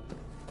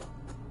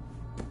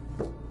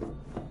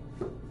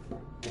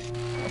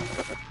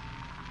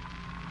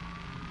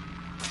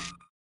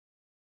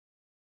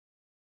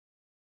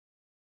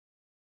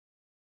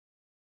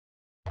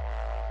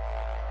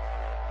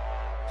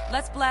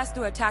 Let's blast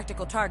through a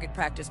tactical target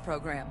practice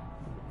program.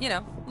 You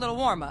know, a little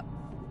warm-up.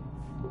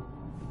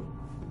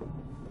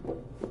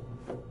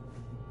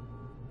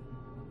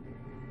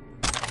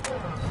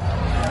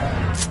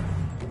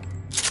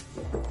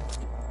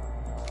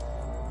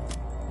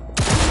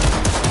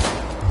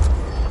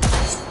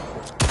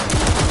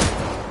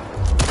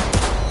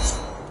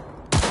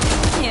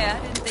 Yeah,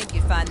 I didn't think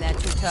you'd find that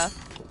too tough.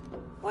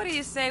 What do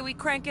you say we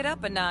crank it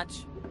up a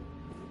notch?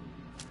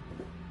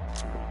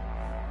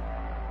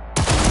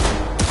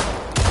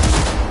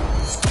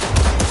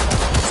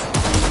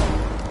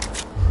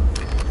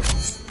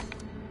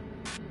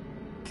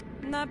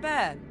 Not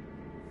bad.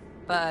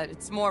 But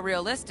it's more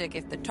realistic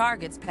if the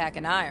target's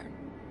packing iron.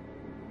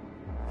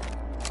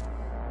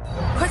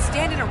 Quit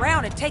standing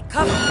around and take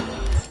cover.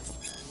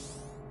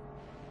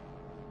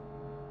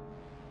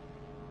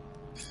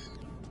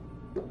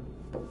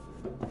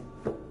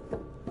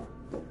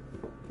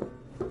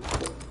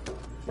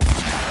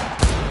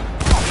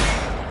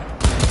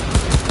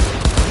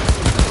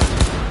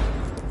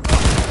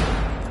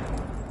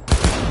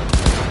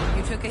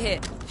 You took a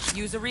hit.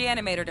 Use a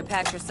reanimator to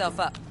patch yourself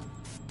up.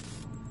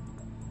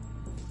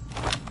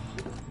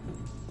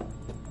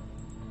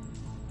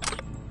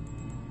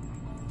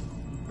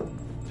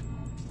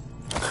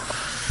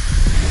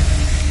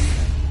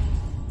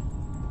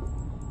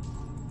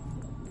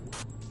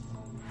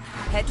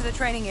 Head to the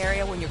training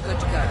area when you're good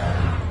to go.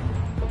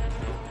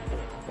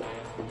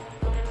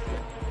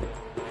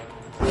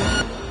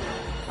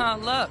 Oh,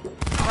 look.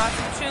 Brought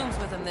some chooms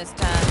with him this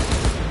time.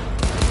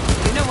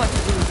 You know what to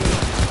do, dude.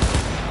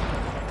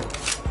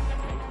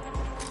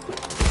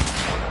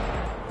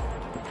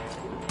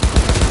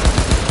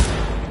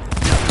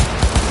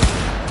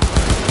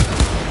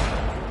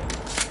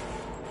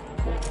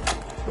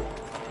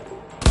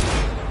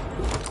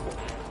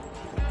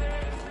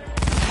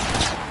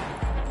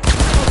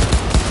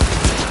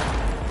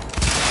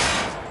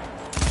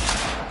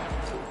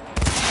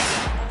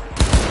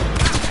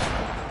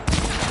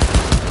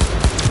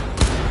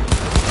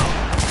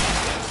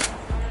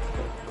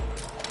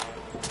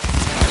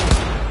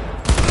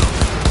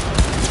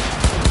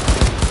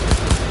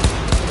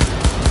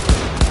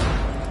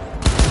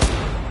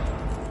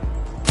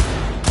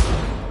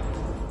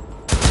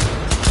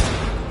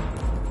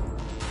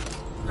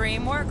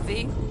 Dream work,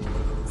 V.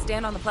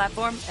 Stand on the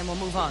platform and we'll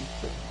move on.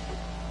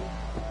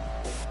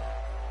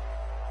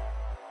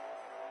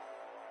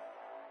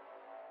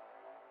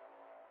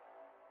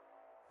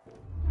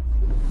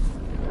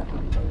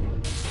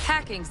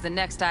 Hacking's the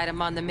next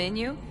item on the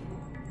menu.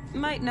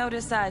 Might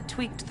notice I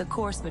tweaked the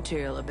course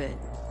material a bit.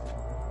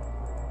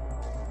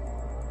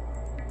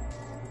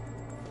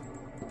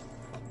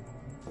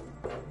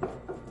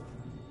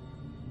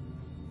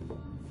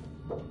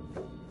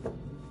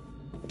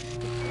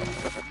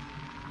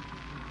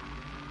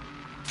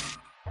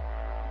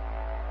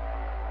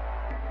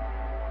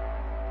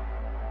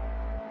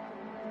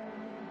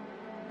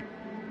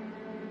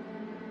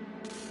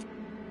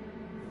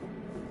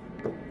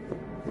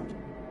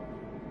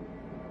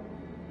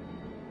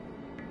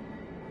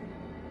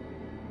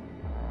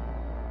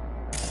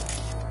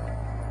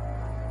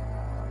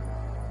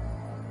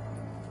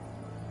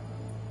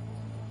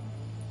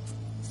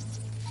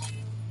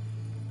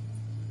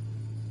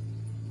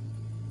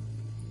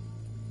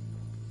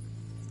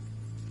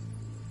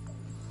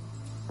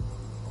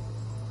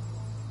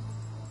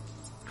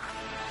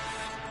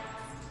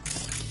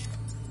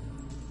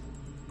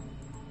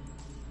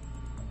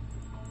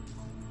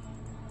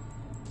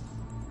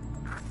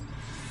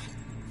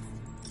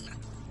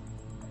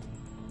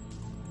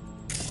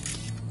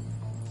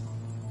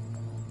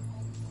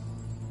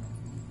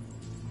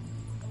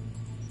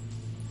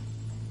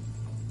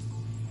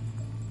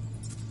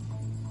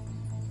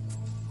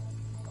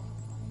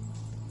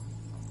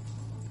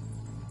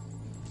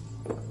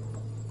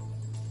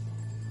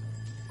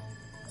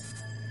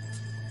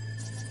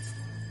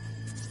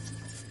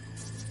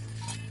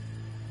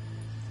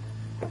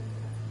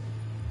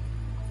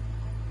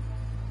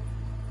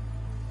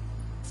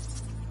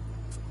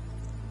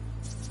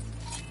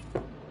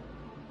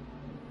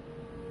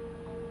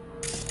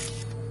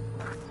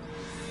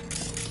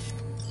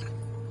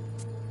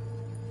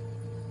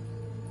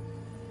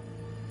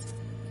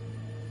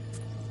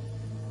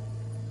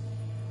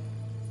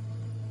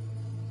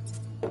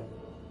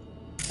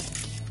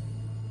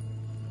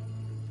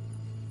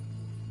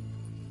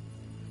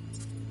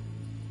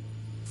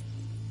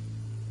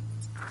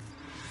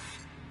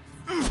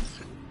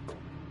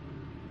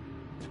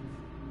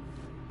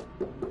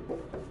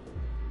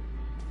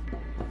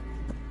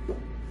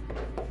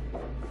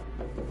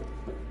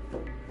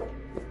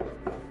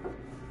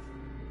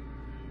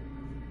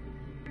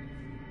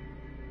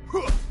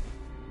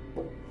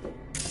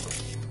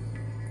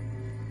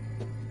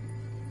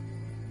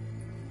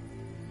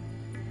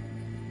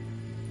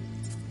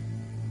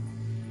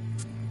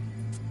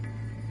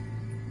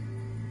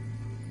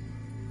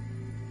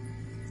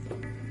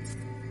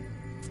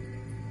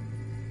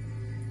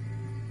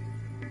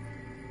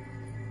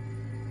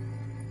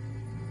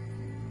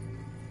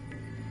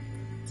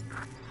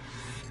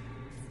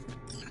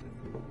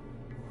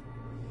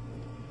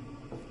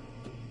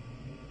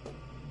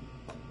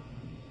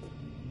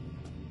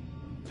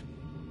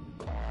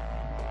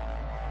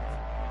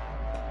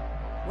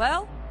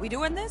 Well, we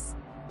doing this?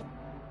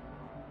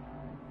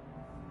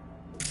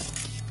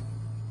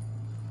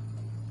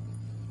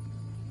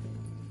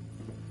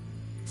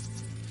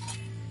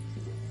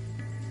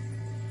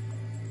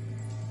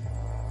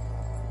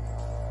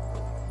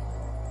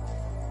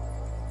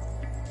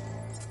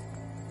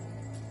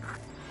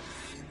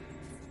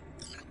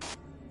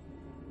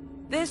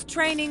 This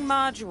training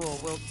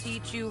module will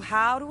teach you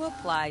how to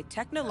apply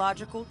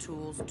technological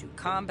tools to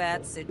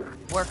combat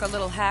work a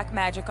little hack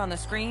magic on the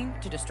screen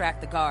to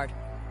distract the guard.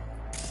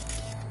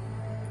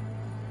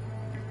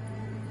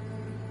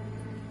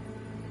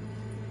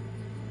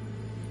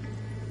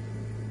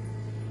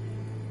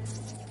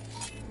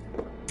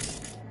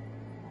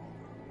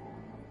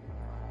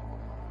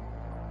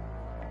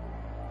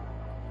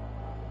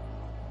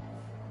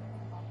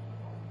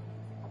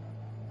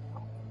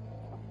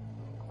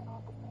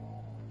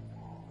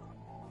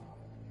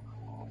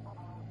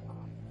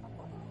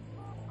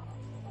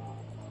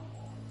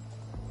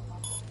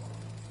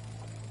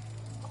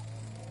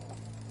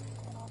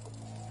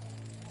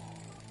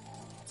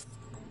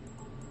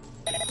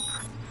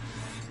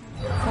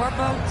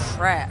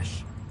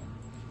 trash.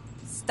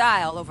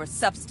 Style over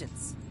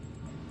substance.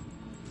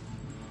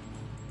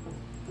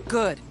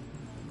 Good.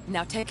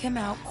 Now take him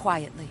out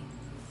quietly.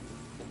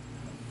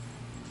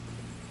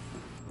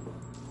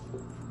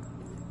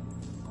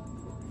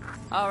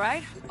 All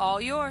right, all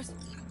yours.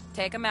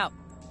 Take him out.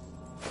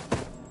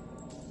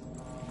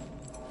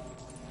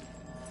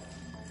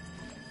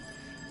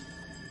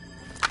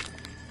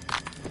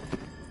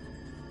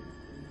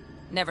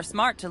 Never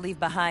smart to leave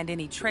behind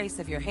any trace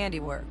of your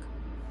handiwork.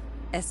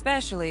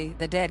 Especially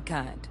the dead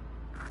kind.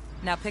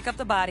 Now pick up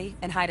the body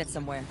and hide it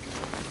somewhere.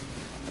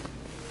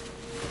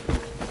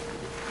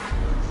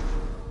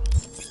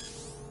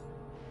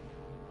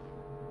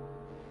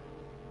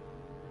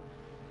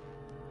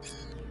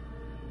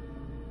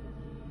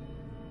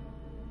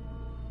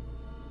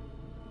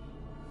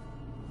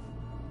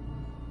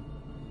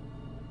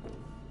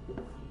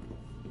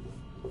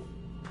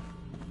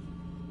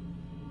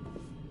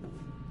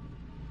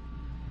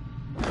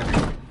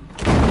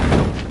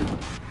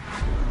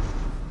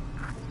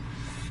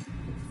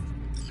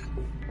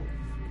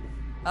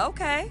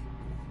 Okay.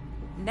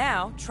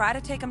 Now, try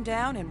to take him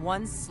down in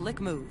one slick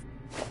move.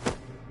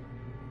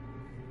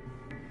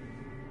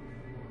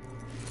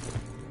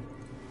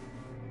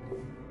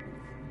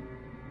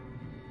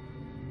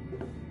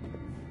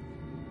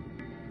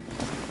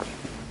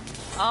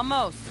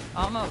 Almost.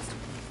 Almost.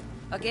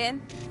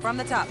 Again, from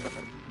the top.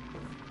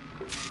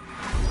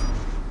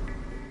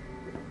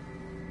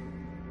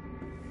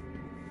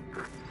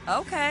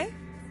 Okay.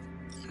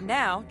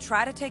 Now,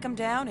 try to take him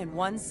down in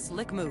one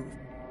slick move.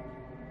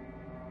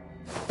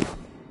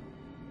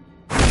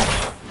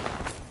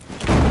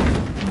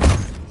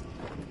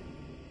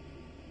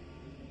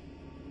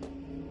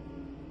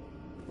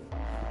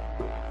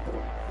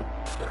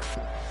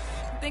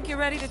 Think you're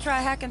ready to try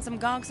hacking some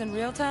gonks in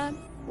real time?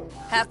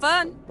 Have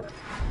fun!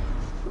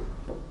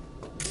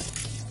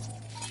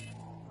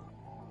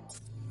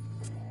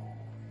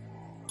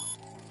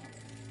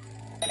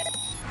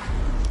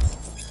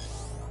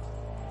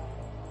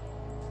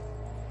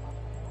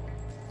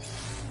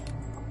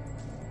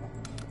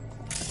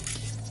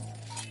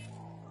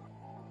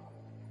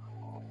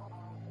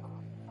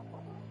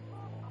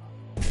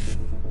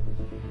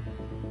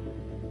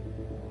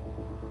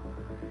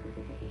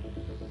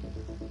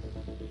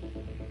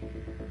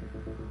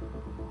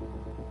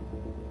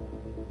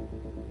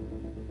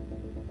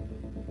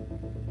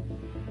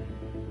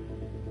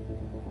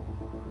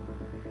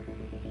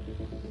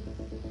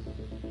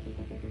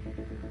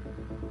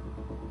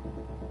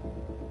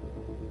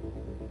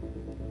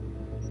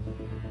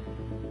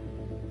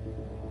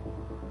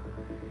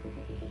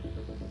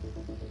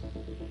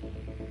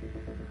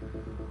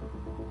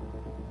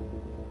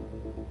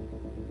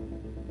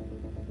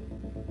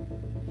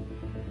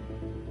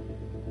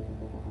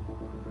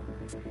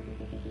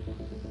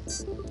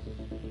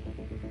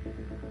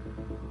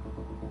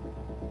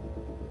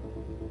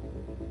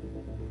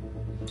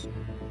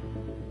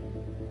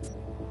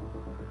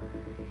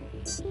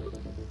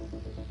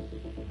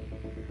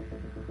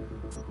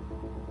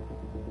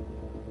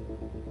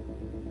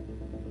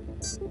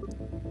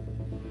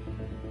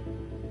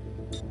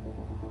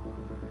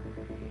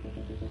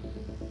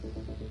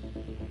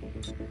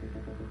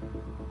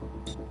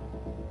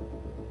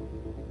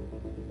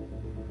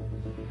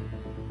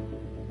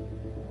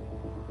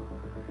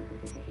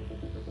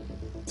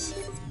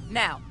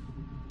 Now,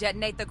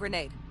 detonate the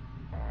grenade.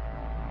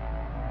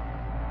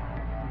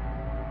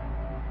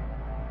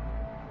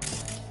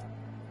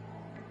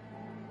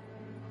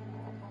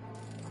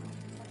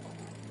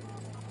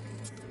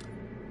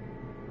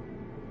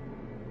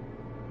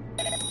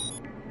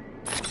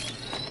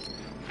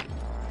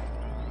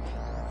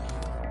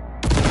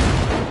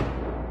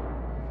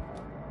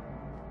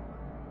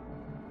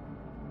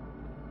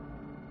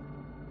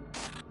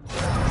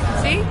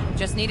 See?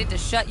 Just needed to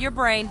shut your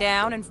brain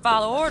down and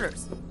follow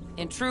orders.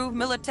 In true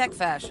Militech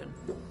fashion.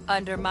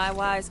 Under my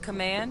wise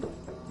command,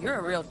 you're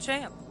a real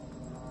champ.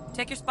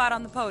 Take your spot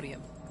on the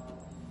podium.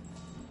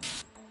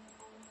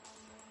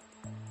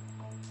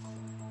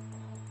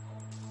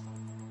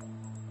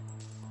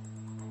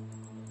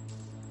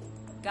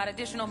 Got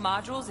additional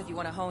modules if you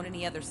want to hone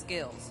any other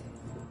skills.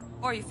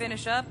 Or you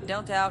finish up,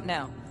 Delta out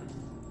now.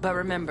 But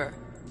remember,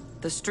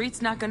 the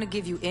street's not gonna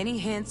give you any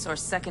hints or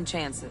second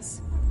chances.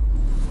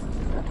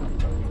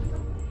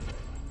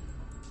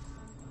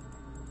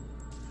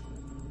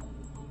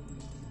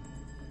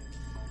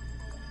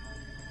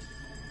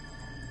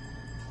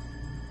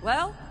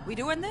 Well, we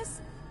doing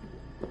this?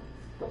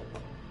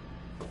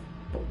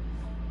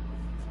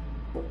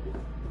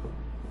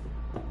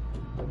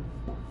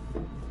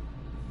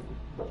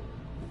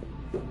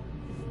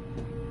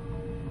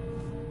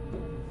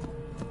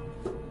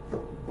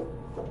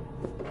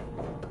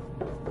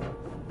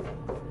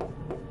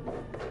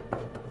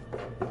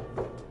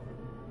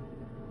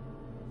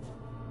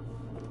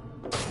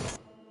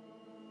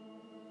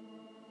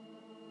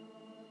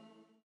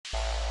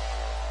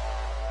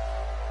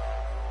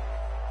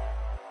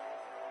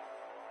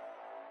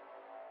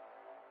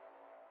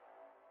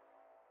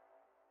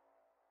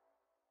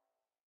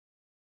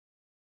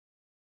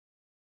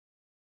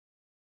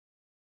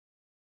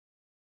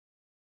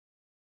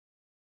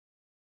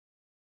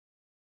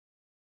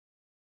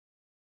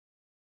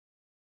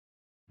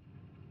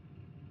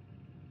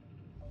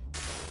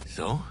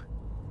 So?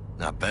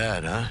 Not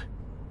bad, huh?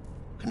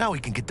 Now we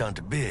can get down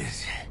to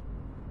biz.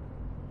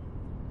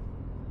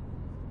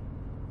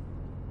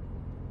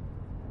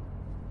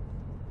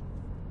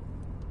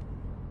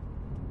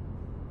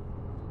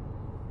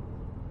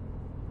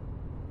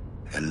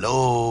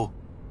 Hello?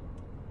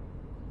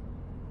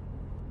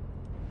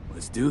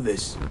 Let's do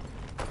this.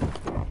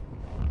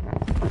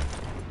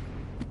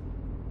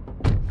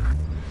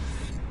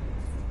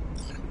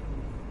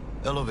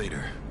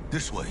 Elevator.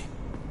 This way.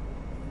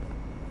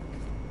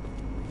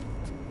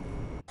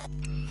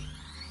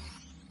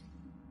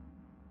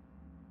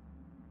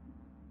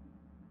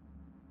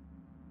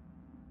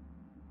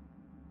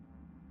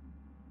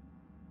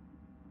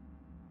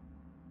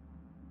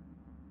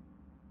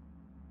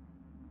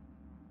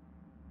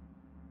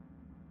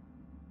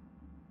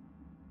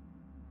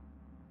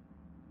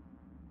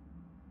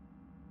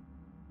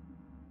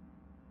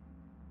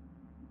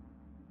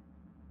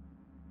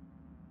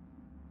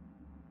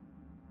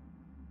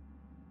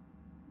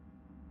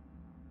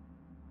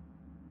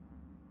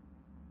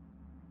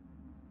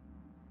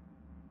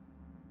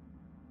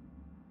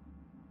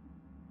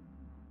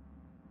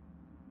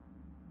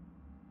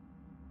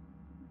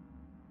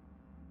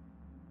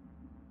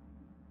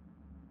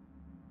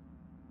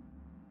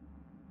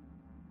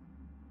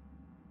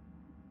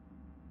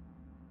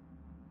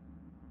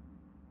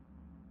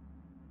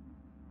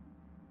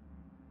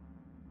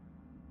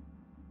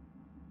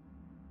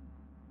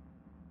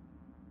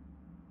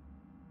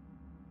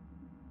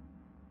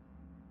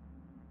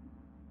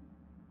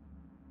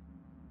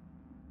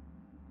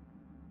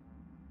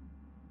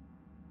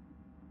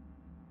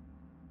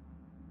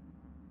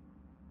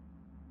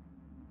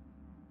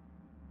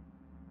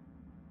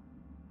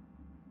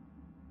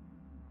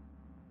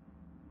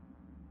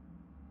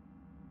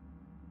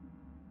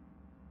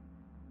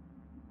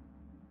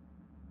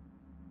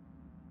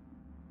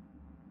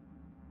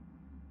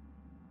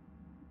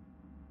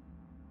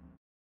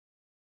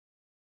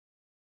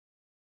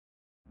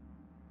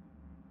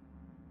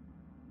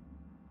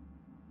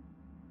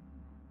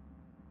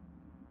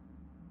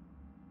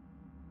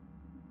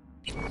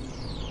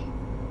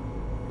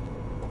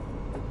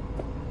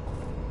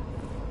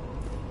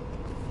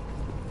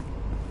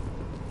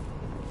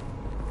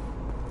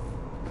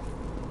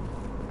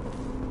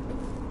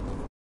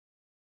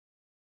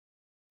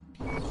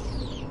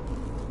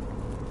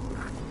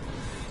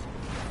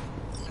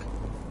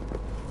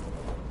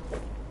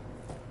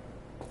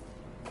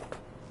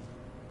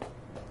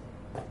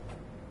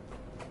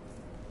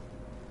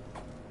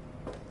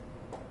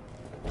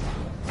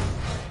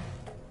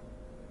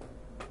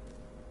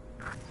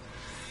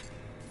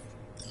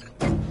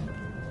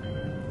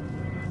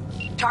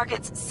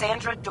 Target's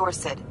Sandra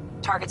Dorset.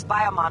 Target's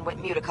biomon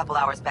went mute a couple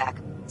hours back.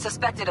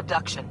 Suspected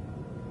abduction.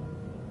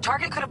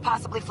 Target could have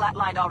possibly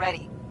flatlined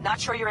already. Not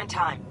sure you're in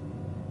time.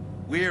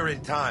 We're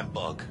in time,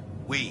 Bug.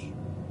 We.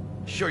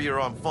 Sure you're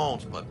on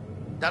phones, but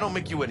that don't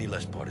make you any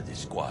less part of this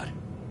squad.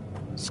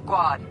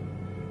 Squad.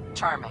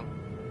 Charming.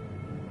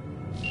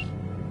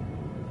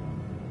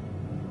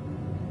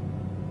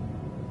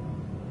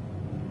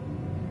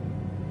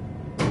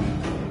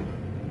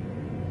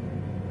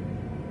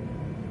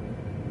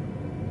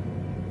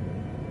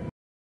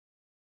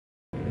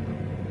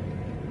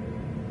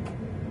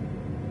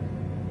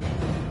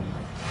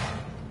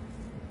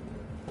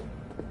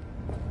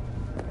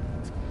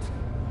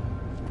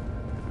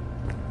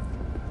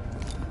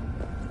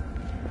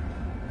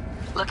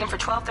 Looking for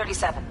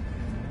 1237.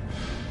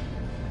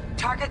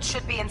 Target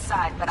should be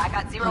inside, but I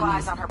got zero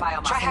eyes on her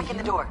biomon. Try hacking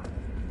the door.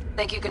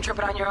 Think you can trip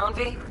it on your own,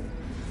 V?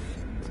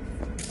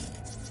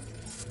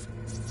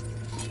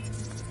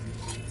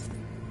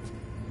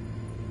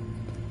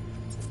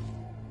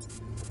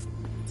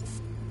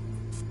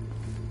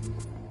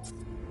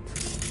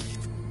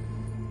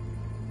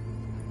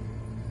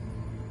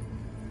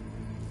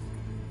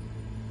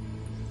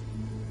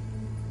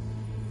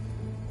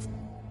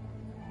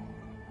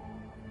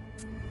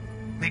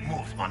 Big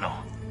moves, mano.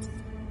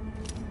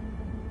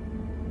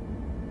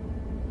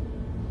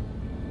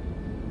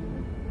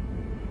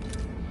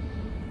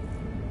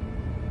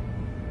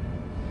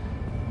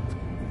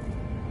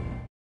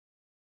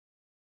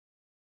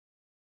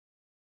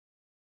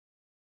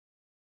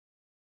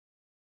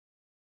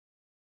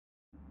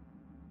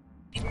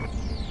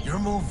 Your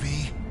move,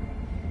 V.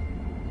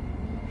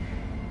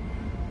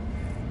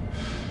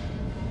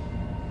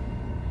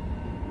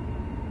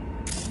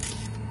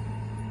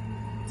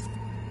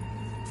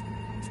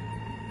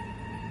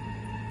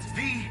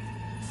 V.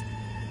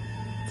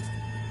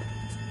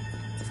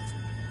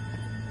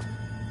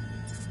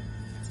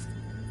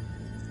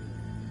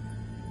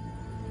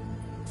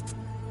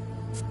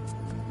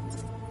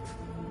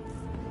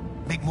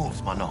 Big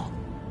moves, mano.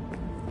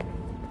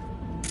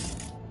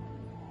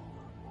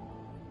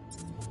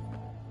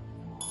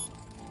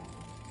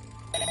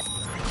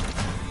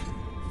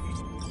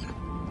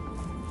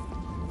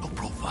 No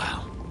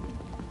profile.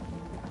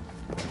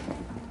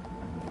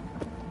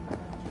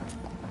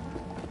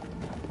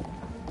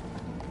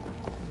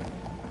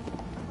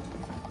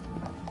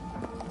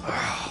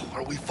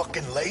 Are we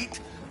fucking late?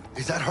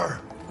 Is that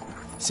her?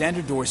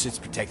 Sandra Dorset's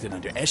protected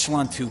under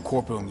Echelon 2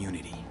 corporal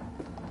immunity.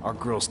 Our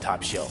girl's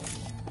top shelf.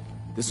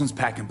 This one's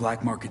packing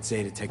black market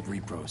Zetatech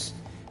repros.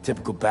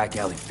 Typical back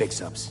alley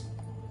fix-ups.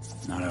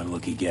 Not our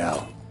lucky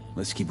gal.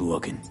 Let's keep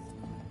looking.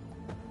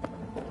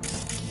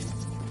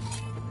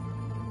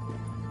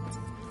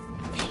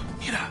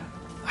 Mira,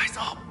 eyes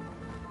up.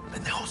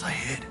 Pendejos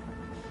ahead.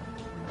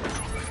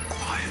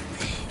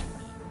 Quietly.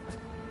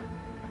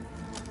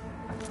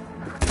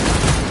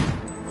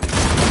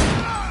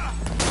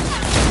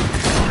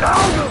 Now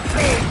you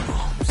see!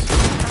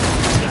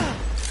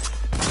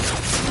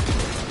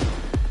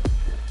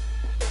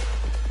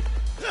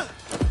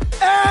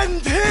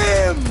 End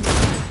him!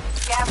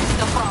 Gas is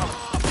still full.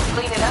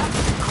 Clean it up,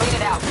 clean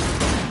it out.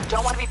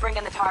 Don't want to be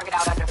bringing the target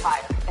out under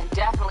fire. And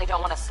definitely don't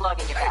want a slug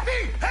in your back.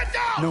 Head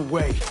down! No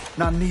way.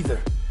 Not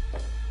neither.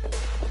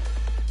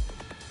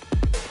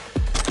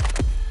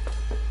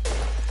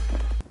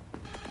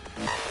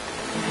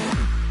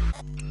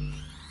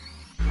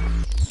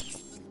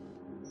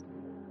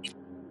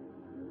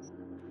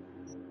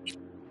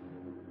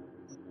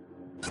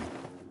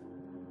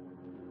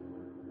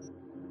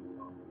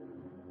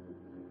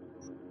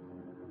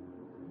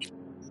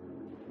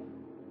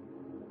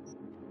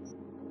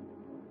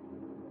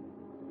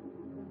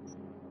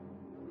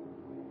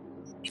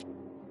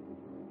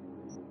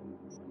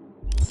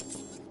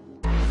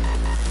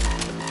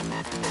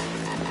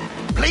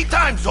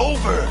 Playtime's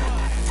over!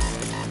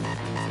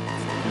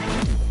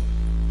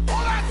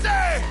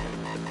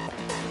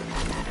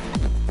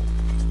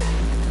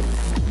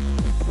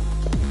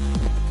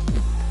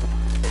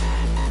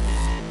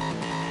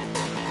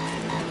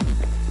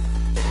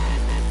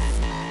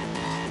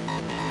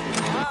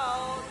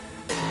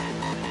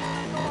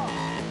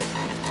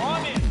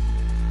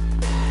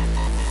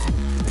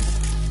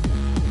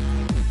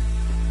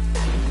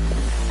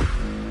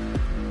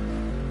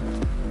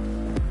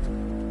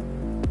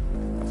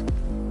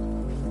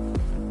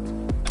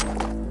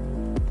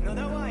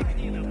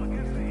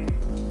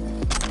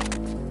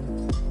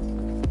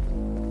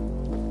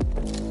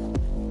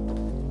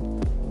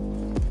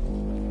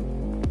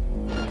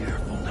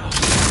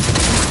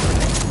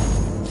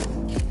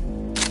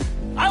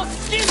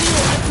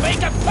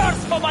 Make a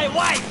purse for my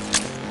wife!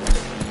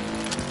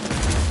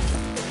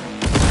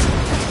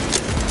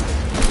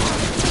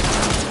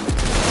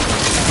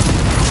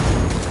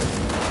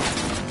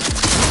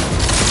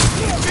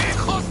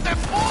 ¡Hijos de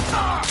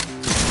puta!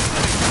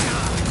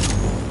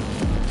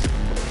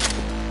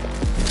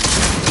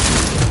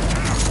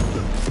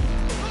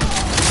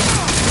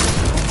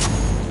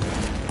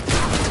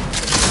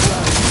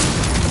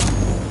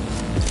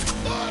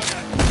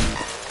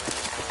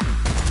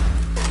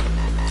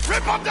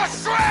 Rip up the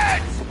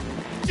shreds!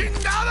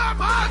 ¡Chingada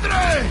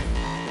madre!